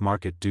black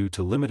market due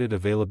to limited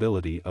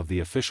availability of the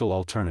official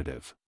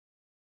alternative.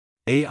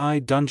 AI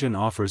Dungeon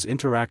offers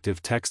interactive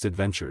text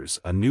adventures.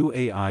 A new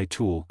AI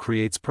tool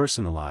creates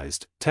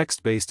personalized,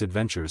 text-based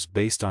adventures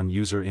based on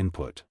user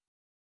input.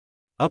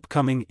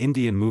 Upcoming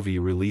Indian movie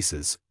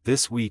releases.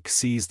 This week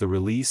sees the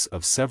release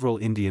of several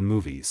Indian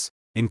movies,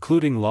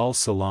 including Lal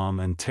Salam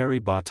and Terry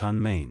Batan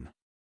Main.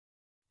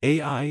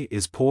 AI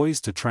is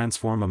poised to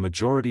transform a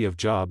majority of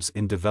jobs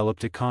in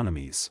developed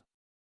economies.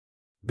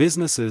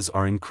 Businesses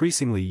are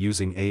increasingly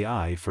using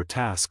AI for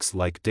tasks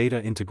like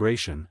data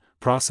integration,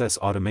 process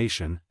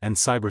automation, and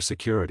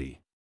cybersecurity.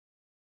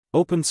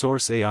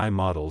 Open-source AI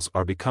models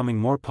are becoming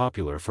more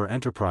popular for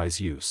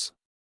enterprise use.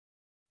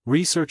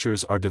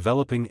 Researchers are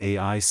developing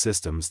AI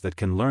systems that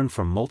can learn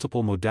from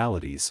multiple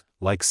modalities,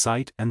 like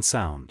sight and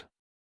sound.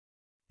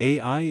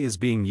 AI is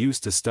being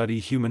used to study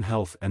human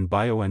health and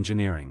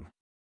bioengineering.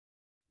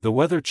 The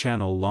Weather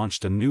Channel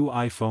launched a new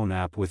iPhone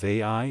app with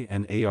AI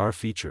and AR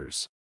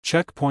features.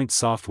 Checkpoint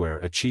Software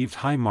achieved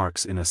high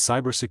marks in a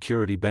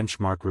cybersecurity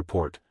benchmark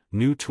report.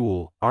 New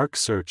tool, Arc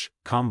Search,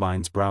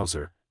 combines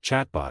browser,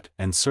 chatbot,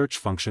 and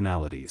search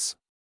functionalities.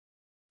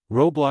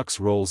 Roblox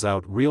rolls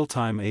out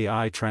real-time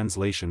AI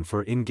translation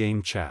for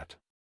in-game chat.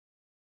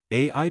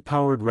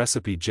 AI-powered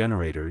recipe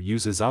generator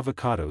uses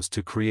avocados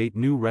to create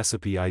new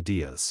recipe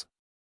ideas.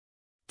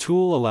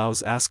 Tool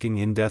allows asking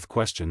in-depth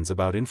questions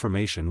about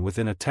information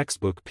within a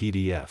textbook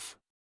PDF.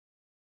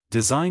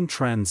 Design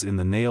trends in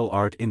the nail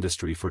art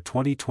industry for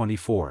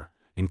 2024,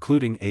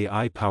 including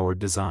AI-powered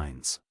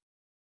designs.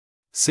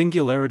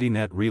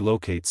 SingularityNet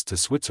relocates to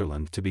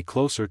Switzerland to be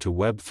closer to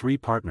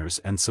Web3 partners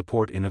and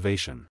support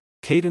innovation.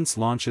 Cadence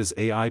launches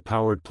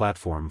AI-powered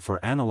platform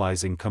for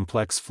analyzing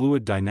complex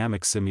fluid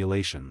dynamic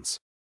simulations.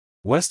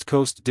 West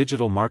Coast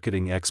digital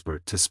marketing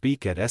expert to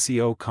speak at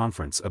SEO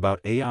conference about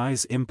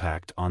AI's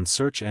impact on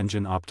search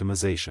engine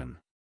optimization.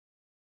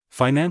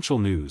 Financial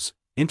news: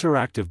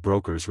 Interactive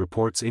Brokers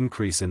reports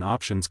increase in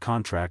options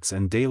contracts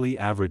and daily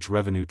average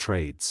revenue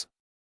trades.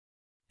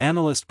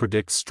 Analyst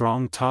predicts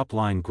strong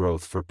top-line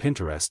growth for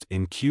Pinterest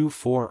in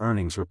Q4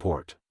 earnings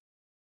report.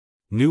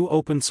 New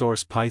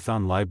open-source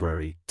Python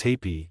library,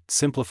 TAPI,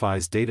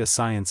 simplifies data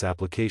science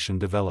application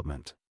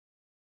development.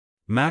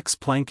 Max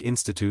Planck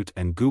Institute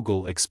and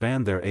Google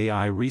expand their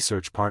AI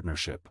research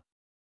partnership.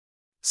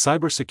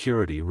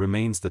 Cybersecurity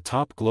remains the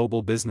top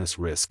global business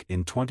risk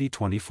in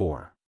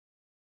 2024.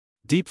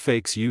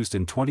 Deepfakes used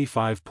in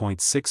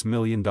 $25.6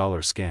 million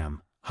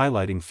scam,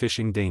 highlighting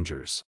phishing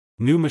dangers.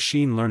 New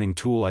machine learning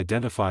tool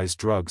identifies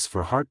drugs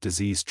for heart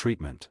disease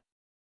treatment.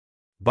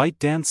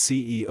 ByteDance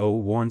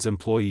CEO warns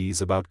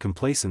employees about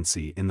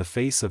complacency in the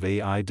face of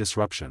AI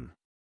disruption.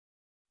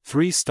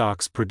 3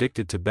 stocks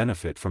predicted to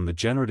benefit from the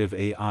generative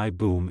AI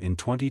boom in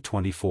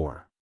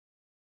 2024.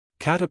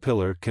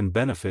 Caterpillar can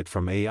benefit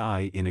from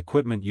AI in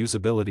equipment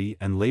usability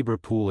and labor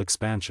pool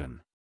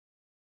expansion.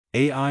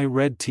 AI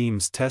red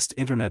teams test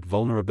internet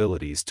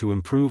vulnerabilities to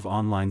improve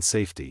online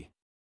safety.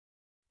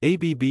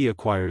 ABB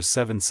acquires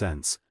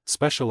 7sense,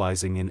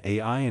 specializing in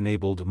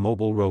AI-enabled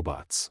mobile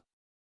robots.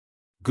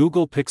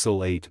 Google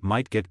Pixel 8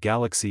 might get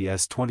Galaxy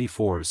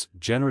S24's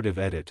generative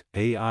edit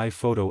AI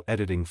photo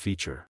editing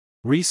feature.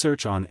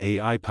 Research on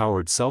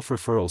AI-powered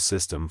self-referral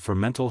system for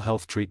mental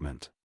health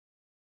treatment.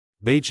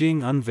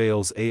 Beijing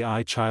unveils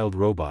AI child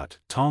robot,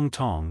 Tong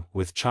Tong,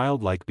 with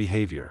childlike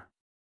behavior.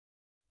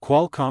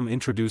 Qualcomm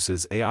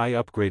introduces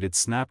AI-upgraded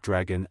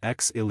Snapdragon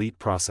X Elite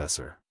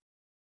processor.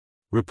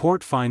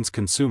 Report finds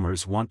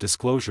consumers want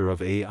disclosure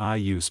of AI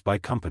use by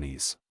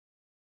companies.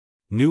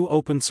 New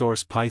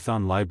open-source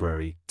Python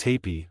library,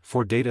 TAPI,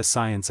 for data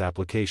science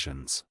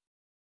applications.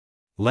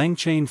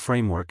 LangChain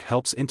framework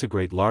helps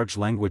integrate large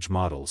language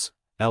models,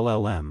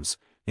 LLMs,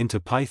 into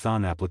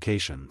Python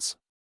applications.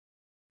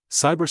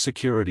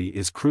 Cybersecurity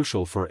is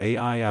crucial for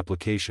AI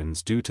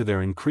applications due to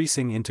their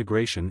increasing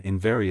integration in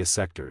various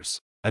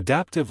sectors.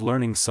 Adaptive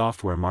learning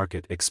software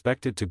market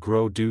expected to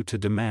grow due to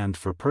demand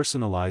for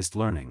personalized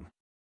learning.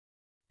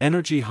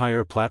 Energy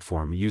Hire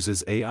platform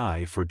uses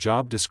AI for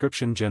job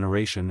description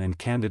generation and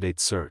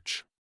candidate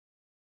search.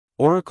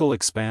 Oracle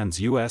expands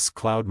U.S.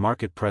 cloud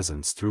market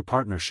presence through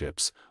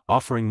partnerships,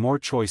 offering more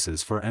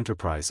choices for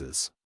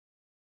enterprises.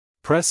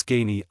 Press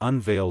Ganey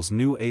unveils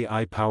new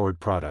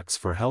AI-powered products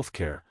for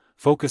healthcare,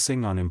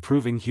 focusing on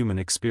improving human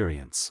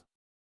experience.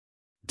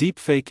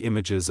 Deepfake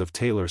images of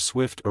Taylor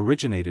Swift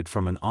originated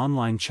from an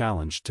online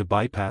challenge to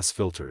bypass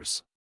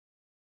filters.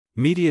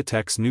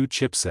 MediaTek's new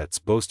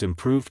chipsets boast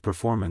improved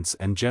performance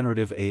and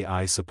generative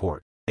AI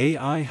support.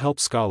 AI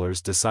helps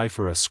scholars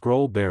decipher a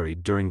scroll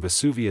buried during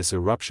Vesuvius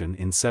eruption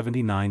in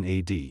 79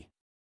 AD.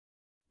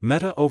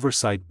 Meta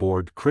Oversight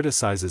Board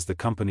criticizes the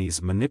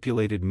company's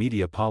manipulated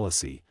media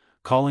policy,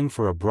 calling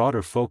for a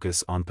broader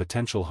focus on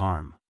potential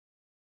harm.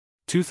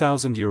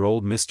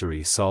 2,000-year-old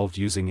mystery solved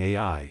using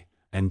AI,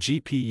 and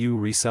GPU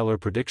reseller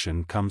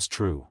prediction comes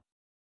true.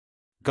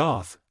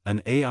 Goth,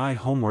 an AI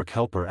homework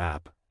helper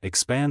app,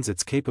 expands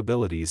its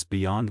capabilities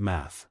beyond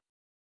math.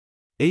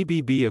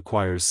 ABB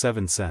acquires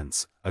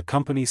 7sense, a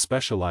company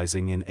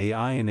specializing in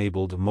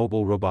AI-enabled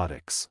mobile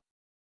robotics.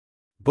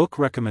 Book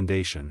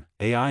recommendation: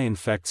 AI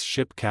infects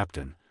ship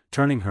captain,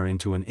 turning her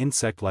into an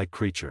insect-like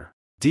creature.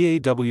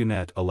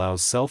 DAWNet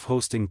allows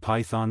self-hosting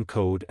Python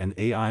code and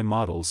AI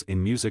models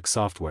in music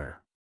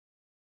software.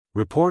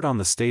 Report on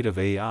the state of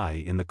AI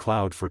in the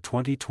cloud for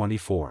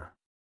 2024.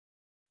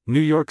 New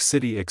York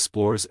City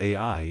explores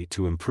AI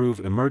to improve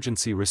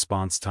emergency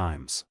response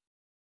times.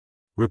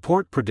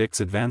 Report predicts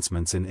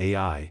advancements in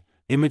AI,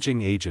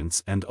 imaging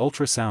agents and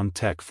ultrasound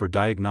tech for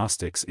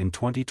diagnostics in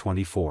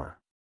 2024.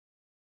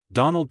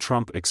 Donald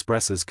Trump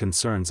expresses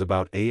concerns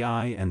about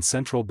AI and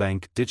central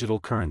bank digital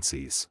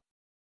currencies.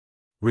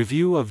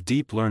 Review of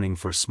deep learning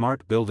for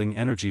smart building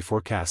energy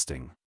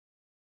forecasting.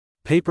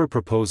 Paper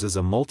proposes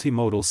a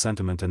multimodal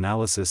sentiment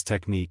analysis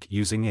technique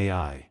using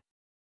AI.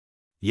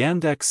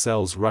 Yandex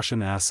sells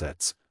Russian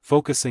assets,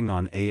 focusing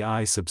on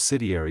AI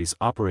subsidiaries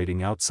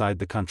operating outside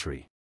the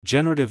country.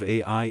 Generative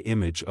AI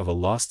image of a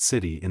lost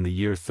city in the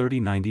year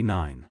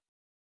 3099.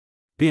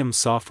 BIM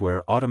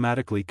software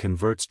automatically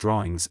converts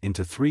drawings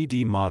into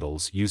 3D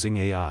models using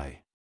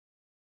AI.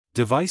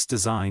 Device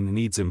design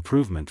needs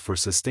improvement for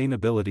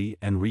sustainability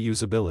and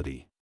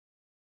reusability.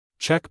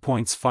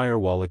 Checkpoint's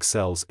firewall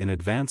excels in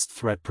advanced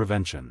threat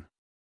prevention.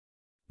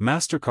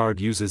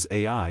 MasterCard uses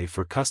AI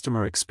for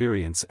customer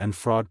experience and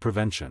fraud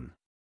prevention.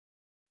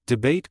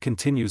 Debate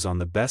continues on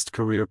the best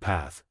career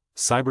path,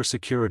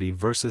 cybersecurity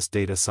versus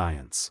data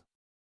science.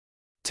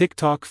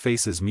 TikTok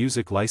faces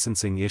music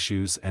licensing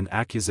issues and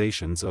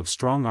accusations of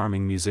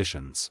strong-arming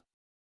musicians.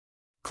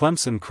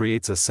 Clemson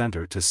creates a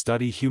center to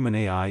study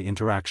human-AI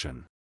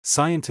interaction.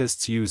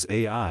 Scientists use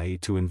AI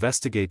to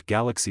investigate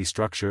galaxy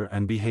structure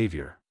and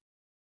behavior.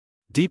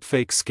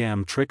 Deepfake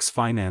scam tricks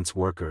finance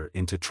worker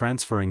into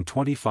transferring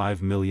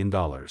 $25 million.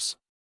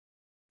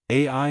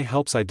 AI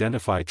helps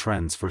identify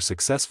trends for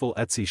successful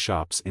Etsy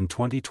shops in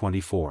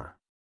 2024.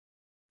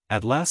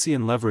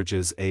 Atlassian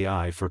leverages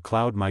AI for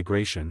cloud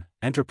migration,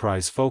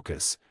 enterprise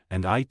focus,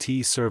 and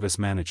IT service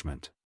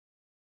management.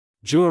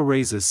 Jua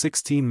raises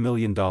 $16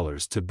 million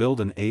to build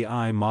an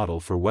AI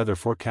model for weather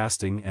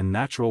forecasting and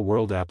natural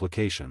world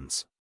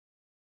applications.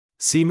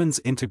 Siemens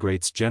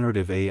integrates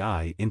generative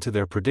AI into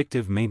their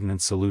predictive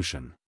maintenance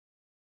solution.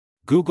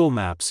 Google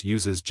Maps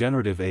uses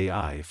generative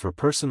AI for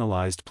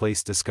personalized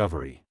place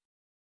discovery.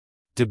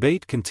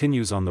 Debate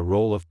continues on the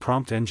role of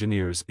prompt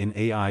engineers in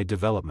AI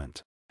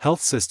development. Health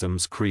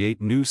systems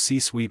create new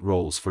C-suite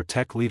roles for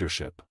tech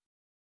leadership.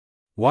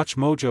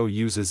 WatchMojo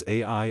uses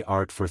AI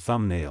art for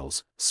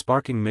thumbnails,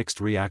 sparking mixed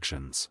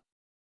reactions.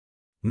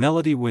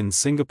 Melody wins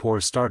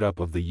Singapore Startup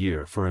of the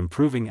Year for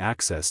improving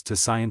access to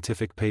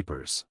scientific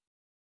papers.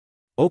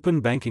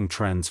 Open banking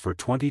trends for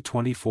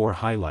 2024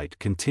 highlight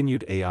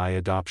continued AI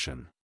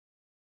adoption.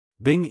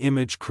 Bing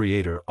Image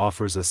Creator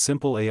offers a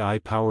simple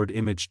AI-powered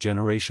image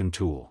generation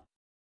tool.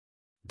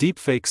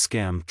 Deepfake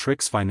scam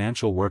tricks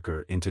financial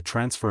worker into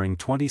transferring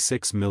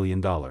 $26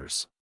 million.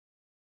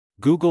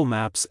 Google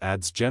Maps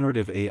adds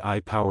generative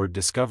AI-powered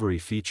discovery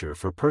feature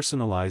for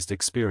personalized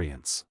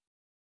experience.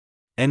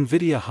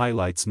 NVIDIA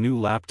highlights new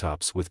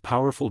laptops with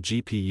powerful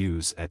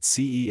GPUs at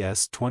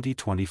CES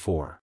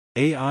 2024.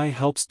 AI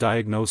helps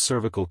diagnose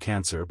cervical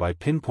cancer by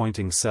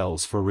pinpointing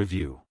cells for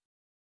review.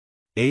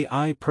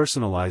 AI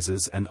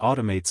personalizes and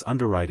automates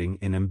underwriting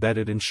in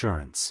embedded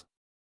insurance.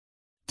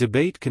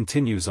 Debate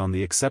continues on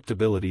the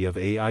acceptability of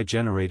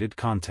AI-generated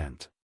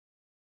content.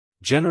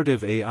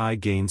 Generative AI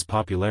gains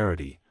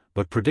popularity,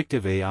 but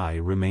predictive AI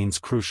remains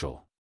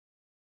crucial.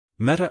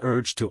 Meta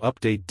urged to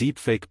update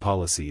deepfake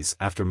policies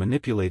after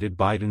manipulated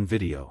Biden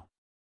video.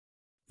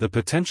 The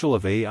potential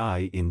of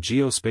AI in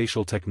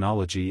geospatial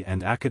technology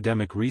and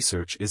academic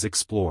research is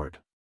explored.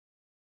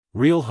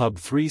 RealHub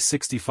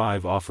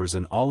 365 offers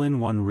an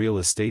all-in-one real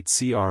estate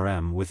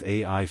CRM with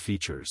AI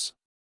features.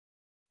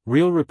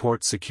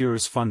 RealReport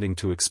secures funding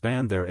to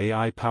expand their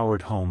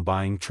AI-powered home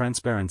buying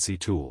transparency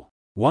tool.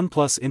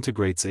 OnePlus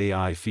integrates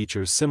AI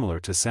features similar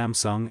to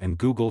Samsung and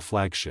Google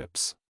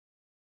flagships.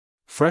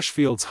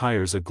 Freshfields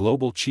hires a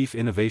global chief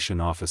innovation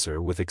officer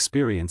with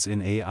experience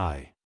in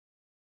AI.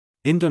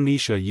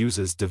 Indonesia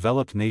uses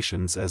developed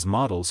nations as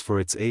models for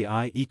its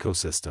AI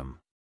ecosystem.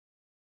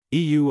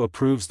 EU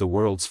approves the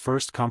world's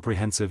first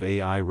comprehensive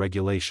AI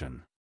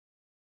regulation.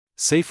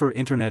 Safer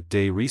Internet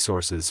Day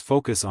resources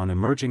focus on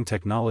emerging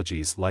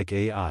technologies like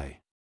AI.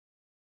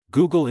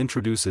 Google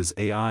introduces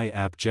AI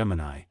app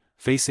Gemini,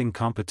 facing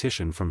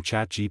competition from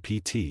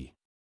ChatGPT.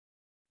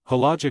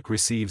 Hologic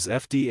receives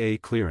FDA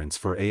clearance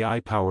for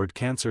AI-powered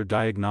cancer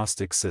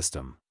diagnostic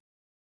system.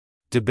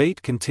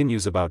 Debate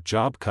continues about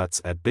job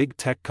cuts at big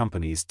tech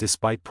companies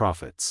despite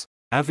profits.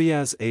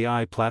 Avia's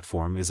AI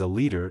platform is a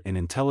leader in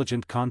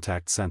intelligent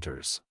contact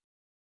centers.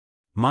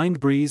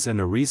 Mindbreeze and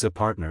Ariza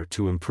partner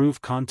to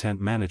improve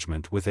content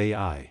management with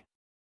AI.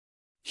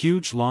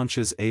 Huge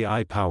launches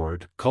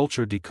AI-powered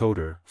culture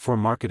decoder for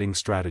marketing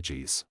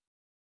strategies.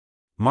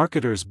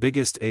 Marketers'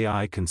 biggest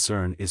AI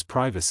concern is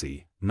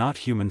privacy, not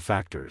human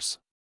factors.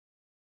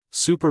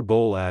 Super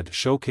Bowl ad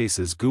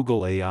showcases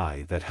Google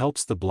AI that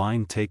helps the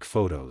blind take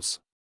photos.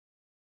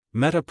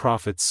 Meta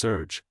profits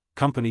surge,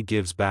 company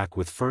gives back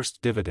with first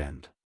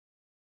dividend.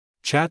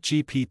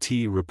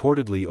 ChatGPT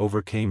reportedly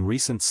overcame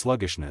recent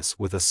sluggishness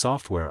with a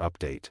software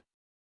update.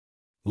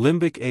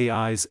 Limbic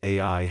AI's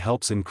AI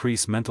helps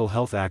increase mental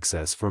health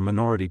access for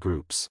minority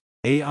groups.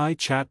 AI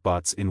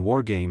chatbots in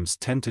wargames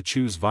tend to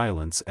choose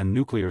violence and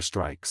nuclear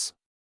strikes.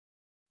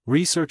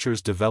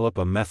 Researchers develop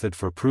a method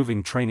for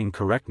proving training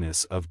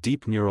correctness of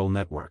deep neural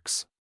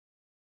networks.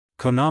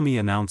 Konami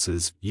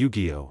announces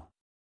Yu-Gi-Oh!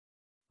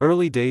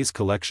 Early Days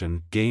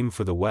Collection game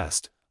for the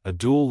West, a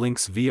Duel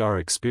Links VR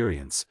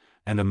experience,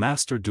 and a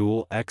Master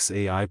Duel X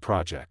AI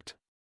project.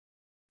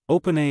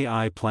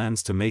 OpenAI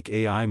plans to make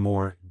AI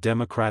more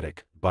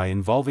democratic by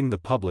involving the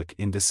public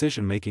in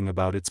decision-making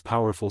about its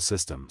powerful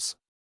systems.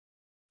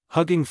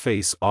 Hugging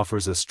Face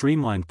offers a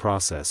streamlined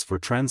process for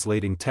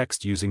translating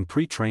text using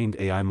pre-trained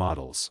AI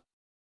models.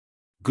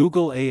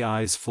 Google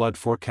AI's flood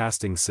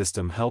forecasting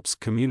system helps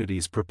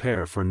communities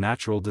prepare for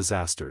natural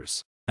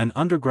disasters. An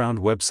underground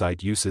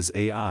website uses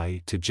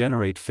AI to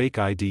generate fake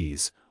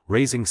IDs,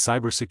 raising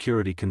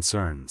cybersecurity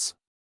concerns.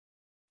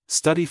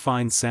 Study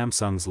finds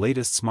Samsung's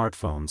latest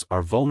smartphones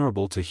are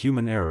vulnerable to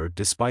human error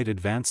despite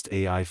advanced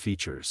AI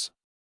features.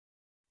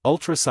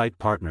 Ultrasight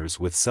partners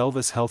with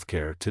Selvis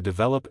Healthcare to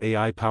develop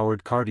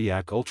AI-powered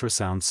cardiac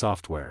ultrasound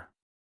software.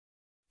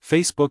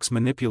 Facebook's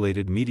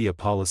manipulated media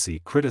policy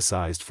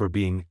criticized for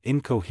being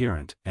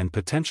incoherent and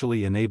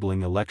potentially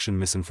enabling election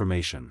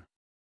misinformation.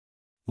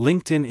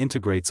 LinkedIn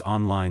integrates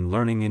online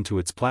learning into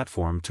its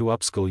platform to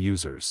upskill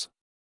users.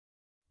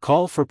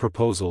 Call for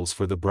proposals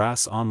for the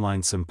Brass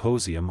Online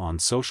Symposium on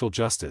Social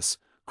Justice,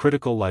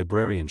 Critical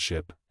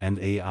Librarianship, and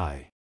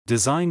AI.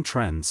 Design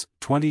Trends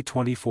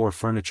 2024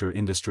 Furniture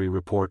Industry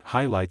Report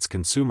highlights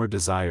consumer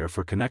desire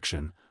for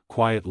connection,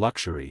 quiet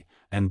luxury,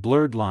 and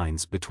blurred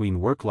lines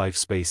between work-life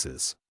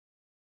spaces.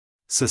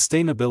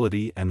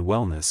 Sustainability and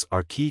wellness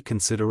are key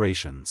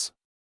considerations.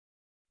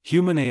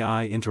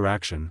 Human-AI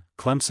Interaction,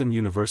 Clemson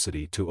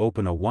University to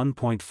open a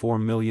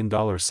 $1.4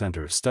 million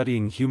center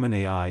studying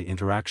human-AI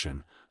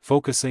interaction,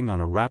 focusing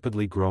on a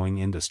rapidly growing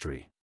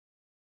industry.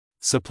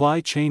 Supply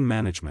chain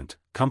management,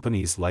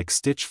 companies like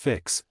Stitch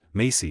Fix,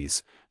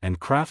 Macy's, and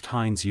Kraft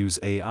Heinz use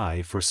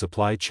AI for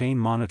supply chain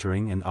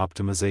monitoring and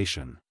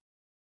optimization.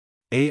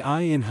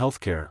 AI in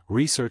healthcare,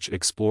 research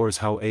explores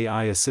how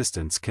AI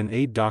assistants can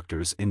aid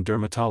doctors in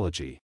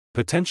dermatology,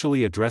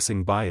 potentially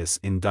addressing bias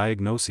in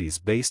diagnoses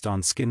based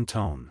on skin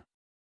tone.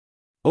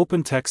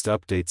 OpenText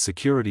updates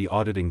security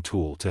auditing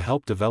tool to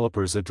help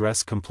developers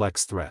address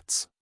complex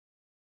threats.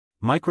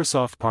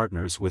 Microsoft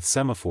partners with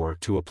Semaphore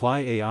to apply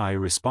AI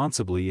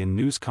responsibly in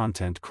news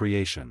content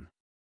creation.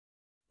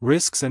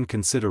 Risks and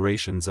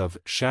considerations of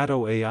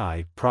shadow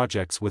AI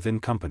projects within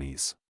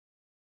companies.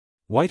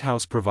 White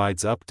House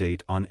provides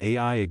update on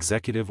AI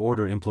executive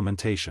order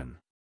implementation.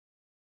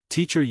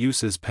 Teacher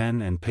uses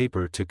pen and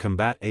paper to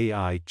combat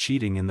AI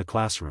cheating in the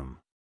classroom.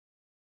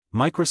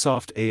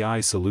 Microsoft AI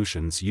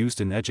solutions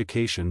used in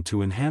education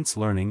to enhance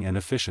learning and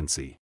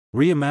efficiency.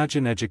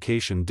 Reimagine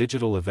Education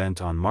digital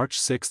event on March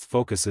 6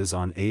 focuses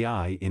on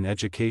AI in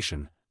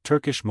education.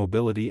 Turkish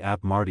mobility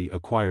app Marti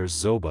acquires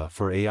Zoba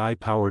for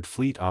AI-powered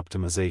fleet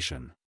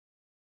optimization.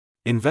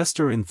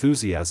 Investor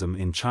enthusiasm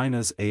in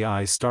China's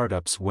AI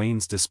startups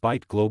wanes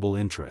despite global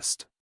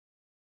interest.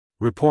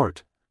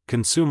 Report: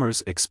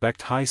 consumers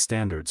expect high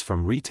standards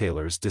from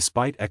retailers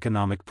despite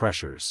economic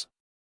pressures.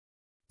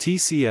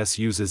 TCS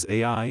uses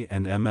AI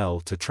and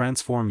ML to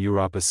transform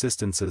Europe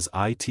Assistance's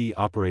IT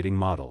operating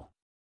model.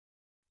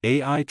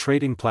 AI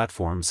trading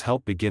platforms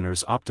help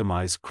beginners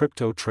optimize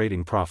crypto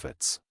trading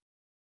profits.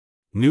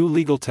 New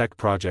legal tech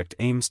project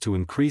aims to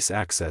increase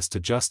access to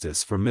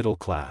justice for middle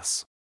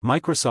class.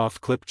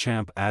 Microsoft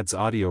Clipchamp adds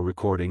audio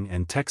recording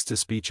and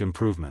text-to-speech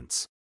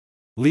improvements.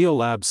 Leo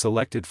Lab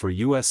selected for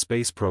U.S.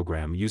 space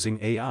program using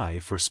AI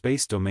for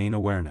space domain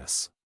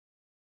awareness.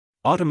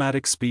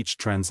 Automatic speech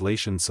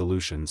translation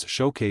solutions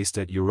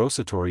showcased at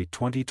Eurosatory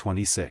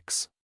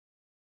 2026.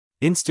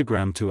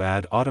 Instagram to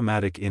add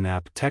automatic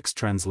in-app text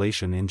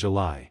translation in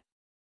July.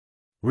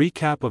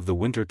 Recap of the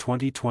Winter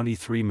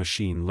 2023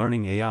 Machine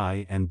Learning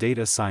AI and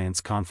Data Science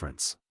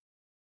Conference.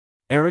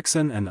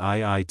 Ericsson and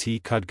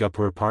IIT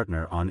Kudgapur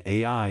partner on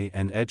AI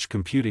and edge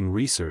computing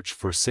research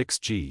for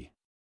 6G.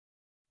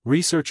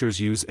 Researchers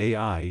use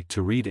AI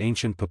to read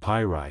ancient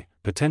papyri,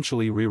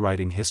 potentially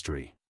rewriting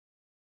history.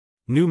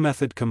 New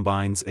method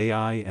combines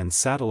AI and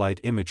satellite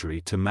imagery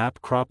to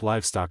map crop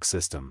livestock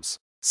systems.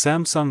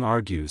 Samsung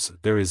argues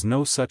there is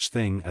no such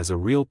thing as a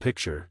real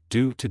picture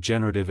due to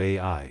generative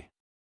AI.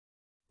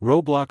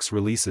 Roblox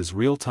releases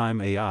real-time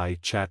AI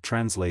chat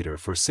translator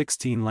for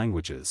 16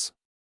 languages.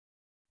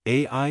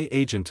 AI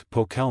agent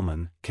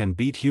Pokelmon can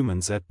beat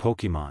humans at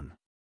Pokemon.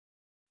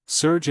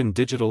 Surge in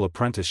digital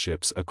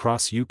apprenticeships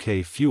across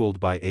UK fueled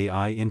by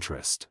AI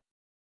interest.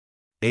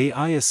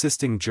 AI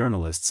assisting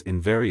journalists in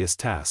various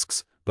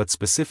tasks, but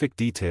specific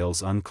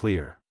details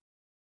unclear.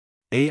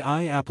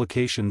 AI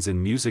applications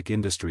in music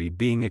industry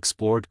being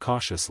explored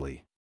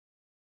cautiously.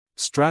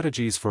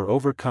 Strategies for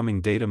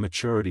overcoming data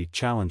maturity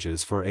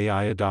challenges for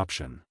AI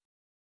adoption.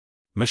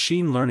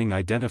 Machine learning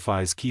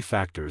identifies key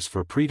factors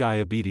for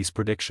prediabetes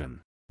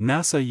prediction.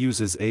 NASA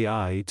uses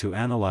AI to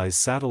analyze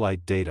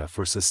satellite data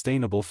for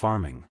sustainable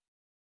farming.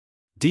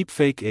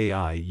 Deepfake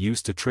AI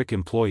used to trick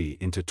employee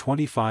into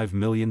 $25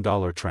 million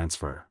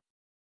transfer.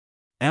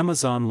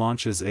 Amazon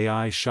launches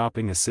AI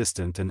shopping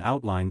assistant and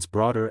outlines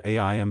broader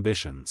AI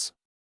ambitions.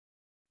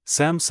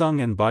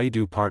 Samsung and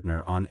Baidu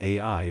partner on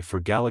AI for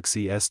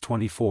Galaxy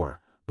S24,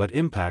 but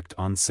impact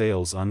on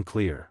sales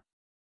unclear.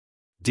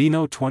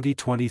 Dino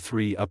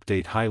 2023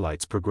 update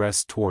highlights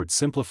progress toward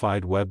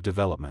simplified web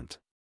development.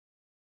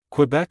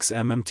 Quebec's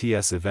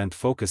MMTS event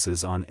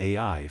focuses on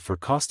AI for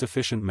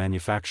cost-efficient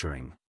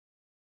manufacturing.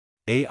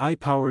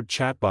 AI-powered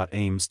chatbot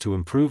aims to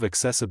improve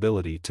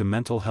accessibility to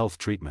mental health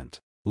treatment.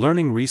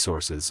 Learning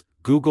resources,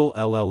 Google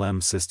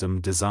LLM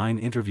system design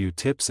interview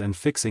tips and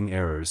fixing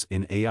errors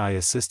in AI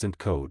assistant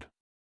code.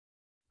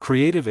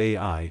 Creative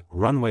AI,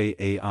 Runway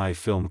AI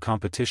film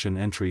competition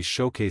entries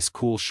showcase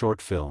cool short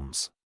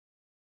films.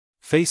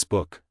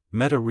 Facebook,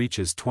 Meta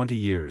reaches 20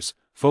 years,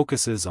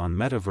 focuses on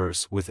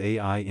metaverse with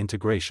AI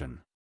integration.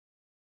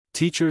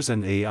 Teachers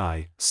and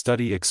AI,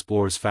 study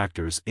explores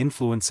factors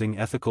influencing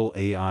ethical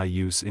AI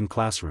use in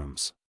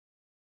classrooms.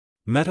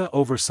 Meta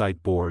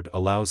Oversight Board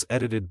allows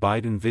edited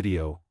Biden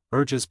video,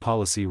 urges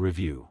policy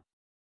review.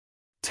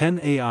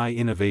 10 AI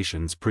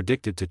innovations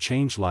predicted to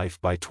change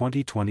life by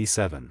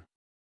 2027.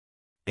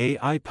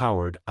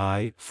 AI-powered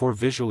eye for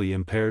visually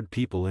impaired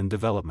people in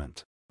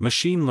development.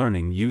 Machine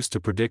learning used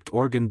to predict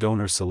organ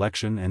donor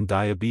selection and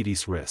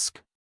diabetes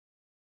risk.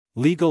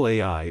 Legal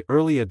AI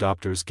early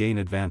adopters gain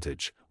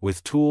advantage,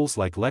 with tools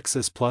like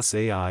Lexis Plus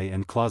AI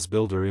and Clause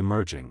Builder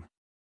emerging.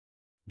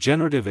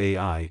 Generative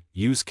AI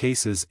use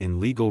cases in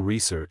legal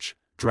research,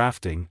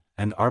 drafting,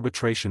 and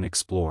arbitration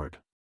explored.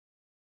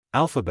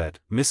 Alphabet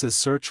misses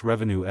search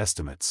revenue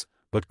estimates,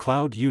 but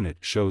Cloud Unit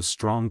shows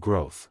strong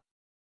growth.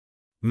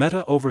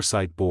 Meta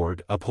Oversight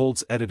Board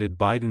upholds edited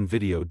Biden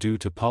video due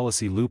to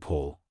policy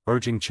loophole,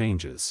 urging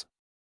changes.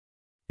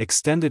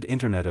 Extended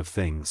Internet of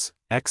Things,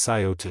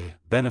 XIoT,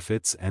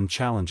 benefits and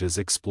challenges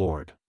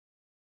explored.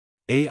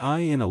 AI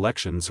in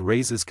elections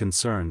raises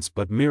concerns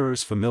but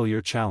mirrors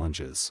familiar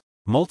challenges.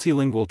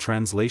 Multilingual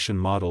translation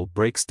model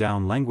breaks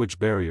down language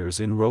barriers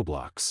in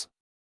Roblox.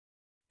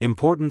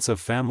 Importance of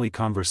family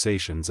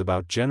conversations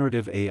about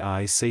generative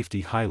AI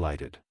safety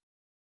highlighted.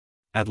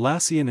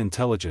 Atlassian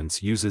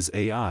Intelligence uses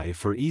AI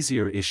for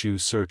easier issue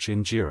search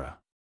in Jira.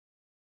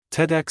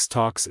 TEDx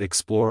Talks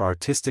explore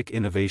artistic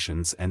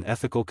innovations and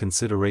ethical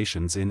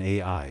considerations in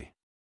AI.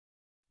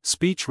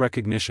 Speech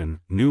recognition,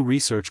 new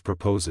research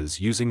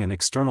proposes using an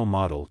external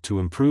model to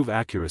improve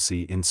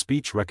accuracy in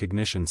speech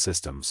recognition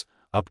systems,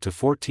 up to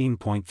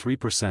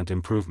 14.3%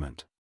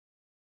 improvement.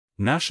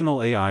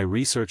 National AI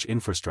Research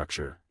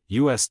Infrastructure,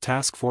 U.S.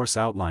 Task Force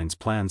outlines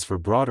plans for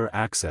broader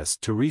access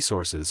to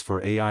resources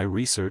for AI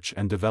research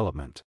and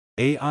development.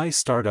 AI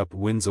Startup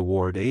Wins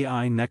Award.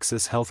 AI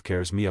Nexus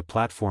Healthcare's MIA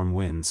platform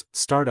wins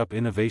Startup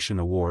Innovation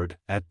Award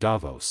at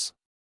Davos.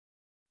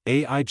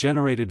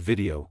 AI-generated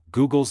video,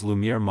 Google's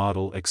Lumiere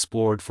model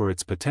explored for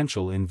its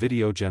potential in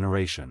video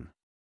generation.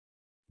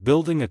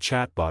 Building a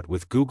chatbot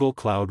with Google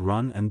Cloud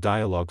Run and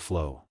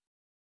Dialogflow.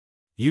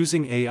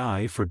 Using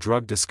AI for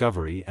drug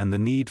discovery and the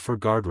need for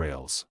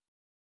guardrails.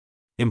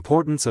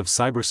 Importance of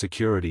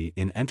cybersecurity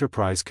in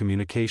enterprise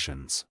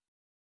communications.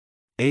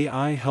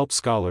 AI helps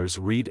scholars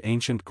read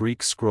ancient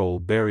Greek scroll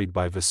buried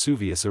by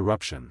Vesuvius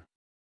eruption.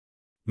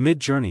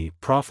 Midjourney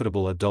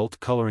profitable adult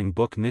coloring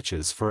book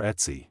niches for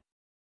Etsy.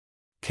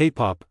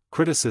 K-pop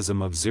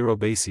criticism of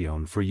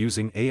Zerobation for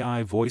using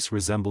AI voice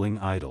resembling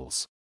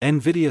idols.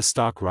 Nvidia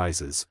stock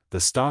rises. The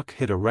stock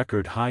hit a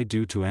record high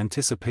due to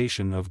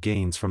anticipation of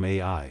gains from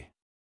AI.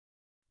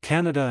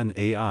 Canada and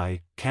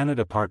AI,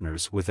 Canada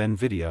partners with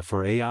Nvidia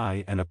for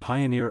AI and a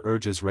pioneer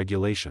urges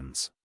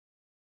regulations.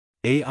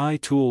 AI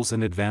tools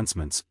and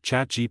advancements,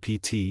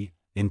 ChatGPT,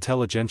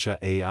 Intelligentsia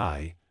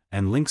AI,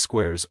 and Link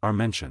Squares are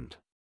mentioned.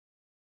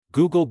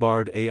 Google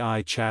Bard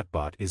AI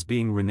chatbot is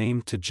being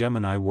renamed to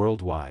Gemini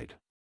worldwide.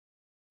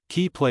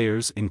 Key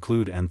players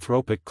include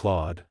Anthropic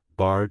Claude,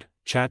 Bard,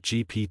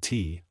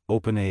 ChatGPT,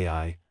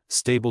 OpenAI,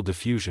 Stable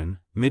Diffusion,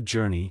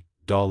 Midjourney,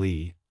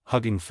 DALL-E,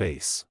 Hugging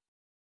Face.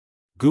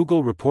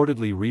 Google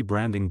reportedly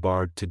rebranding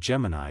Bard to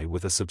Gemini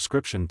with a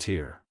subscription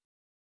tier.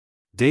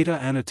 Data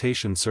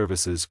annotation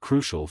services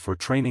crucial for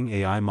training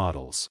AI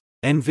models.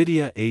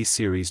 NVIDIA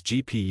A-series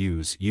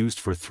GPUs used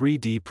for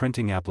 3D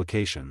printing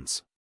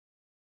applications.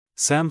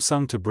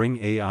 Samsung to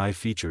bring AI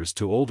features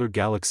to older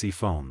Galaxy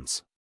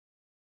phones.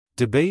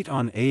 Debate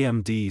on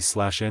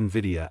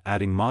AMD/NVIDIA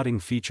adding modding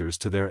features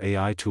to their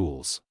AI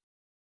tools.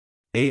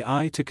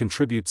 AI to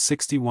contribute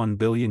 €61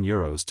 billion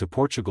to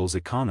Portugal's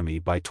economy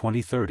by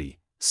 2030,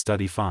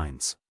 study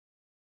finds.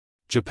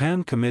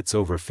 Japan commits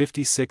over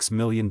 $56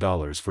 million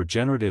for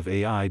generative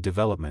AI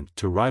development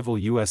to rival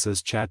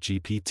US's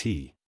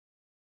ChatGPT.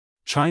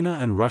 China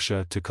and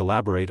Russia to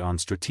collaborate on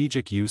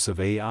strategic use of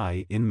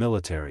AI in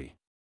military.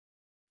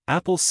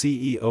 Apple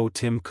CEO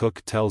Tim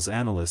Cook tells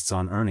analysts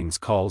on earnings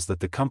calls that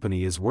the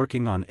company is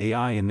working on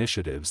AI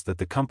initiatives that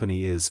the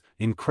company is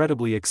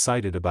incredibly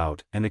excited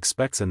about and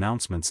expects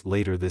announcements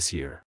later this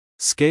year.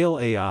 Scale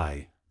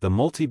AI, the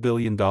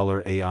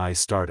multi-billion-dollar AI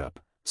startup,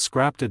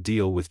 scrapped a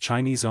deal with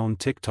Chinese-owned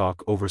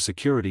TikTok over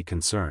security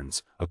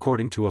concerns,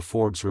 according to a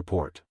Forbes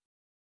report.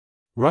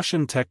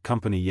 Russian tech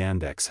company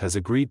Yandex has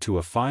agreed to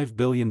a $5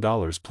 billion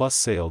plus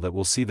sale that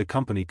will see the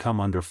company come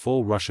under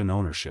full Russian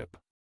ownership.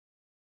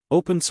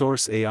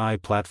 Open-source AI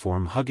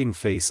platform Hugging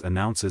Face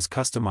announces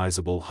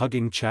customizable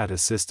hugging chat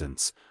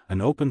assistants,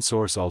 an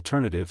open-source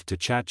alternative to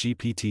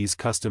ChatGPT's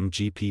custom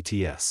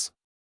GPTs.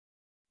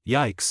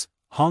 Yikes!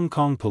 Hong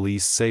Kong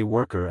police say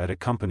worker at a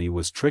company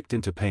was tricked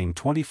into paying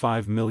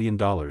 $25 million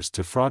to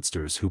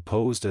fraudsters who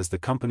posed as the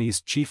company's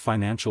chief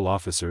financial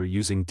officer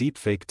using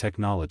deepfake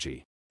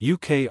technology.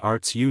 UK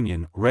Arts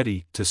Union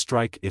ready to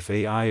strike if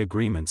AI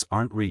agreements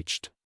aren't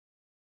reached.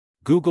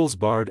 Google's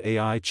Bard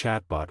AI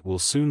chatbot will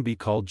soon be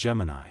called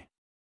Gemini.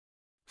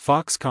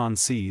 Foxconn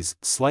sees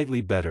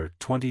slightly better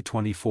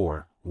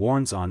 2024,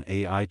 warns on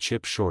AI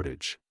chip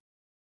shortage.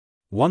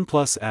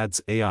 OnePlus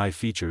adds AI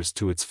features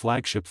to its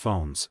flagship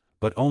phones,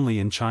 but only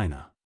in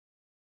China.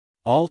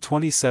 All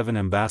 27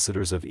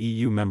 ambassadors of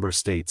EU member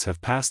states have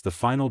passed the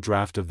final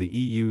draft of the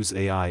EU's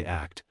AI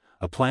Act,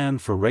 a plan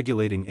for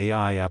regulating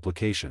AI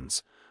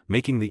applications,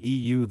 making the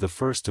EU the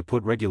first to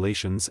put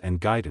regulations and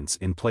guidance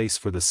in place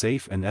for the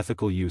safe and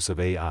ethical use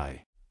of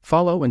AI.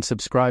 Follow and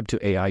subscribe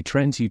to AI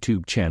Trends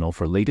YouTube channel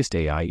for latest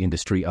AI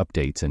industry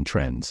updates and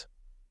trends.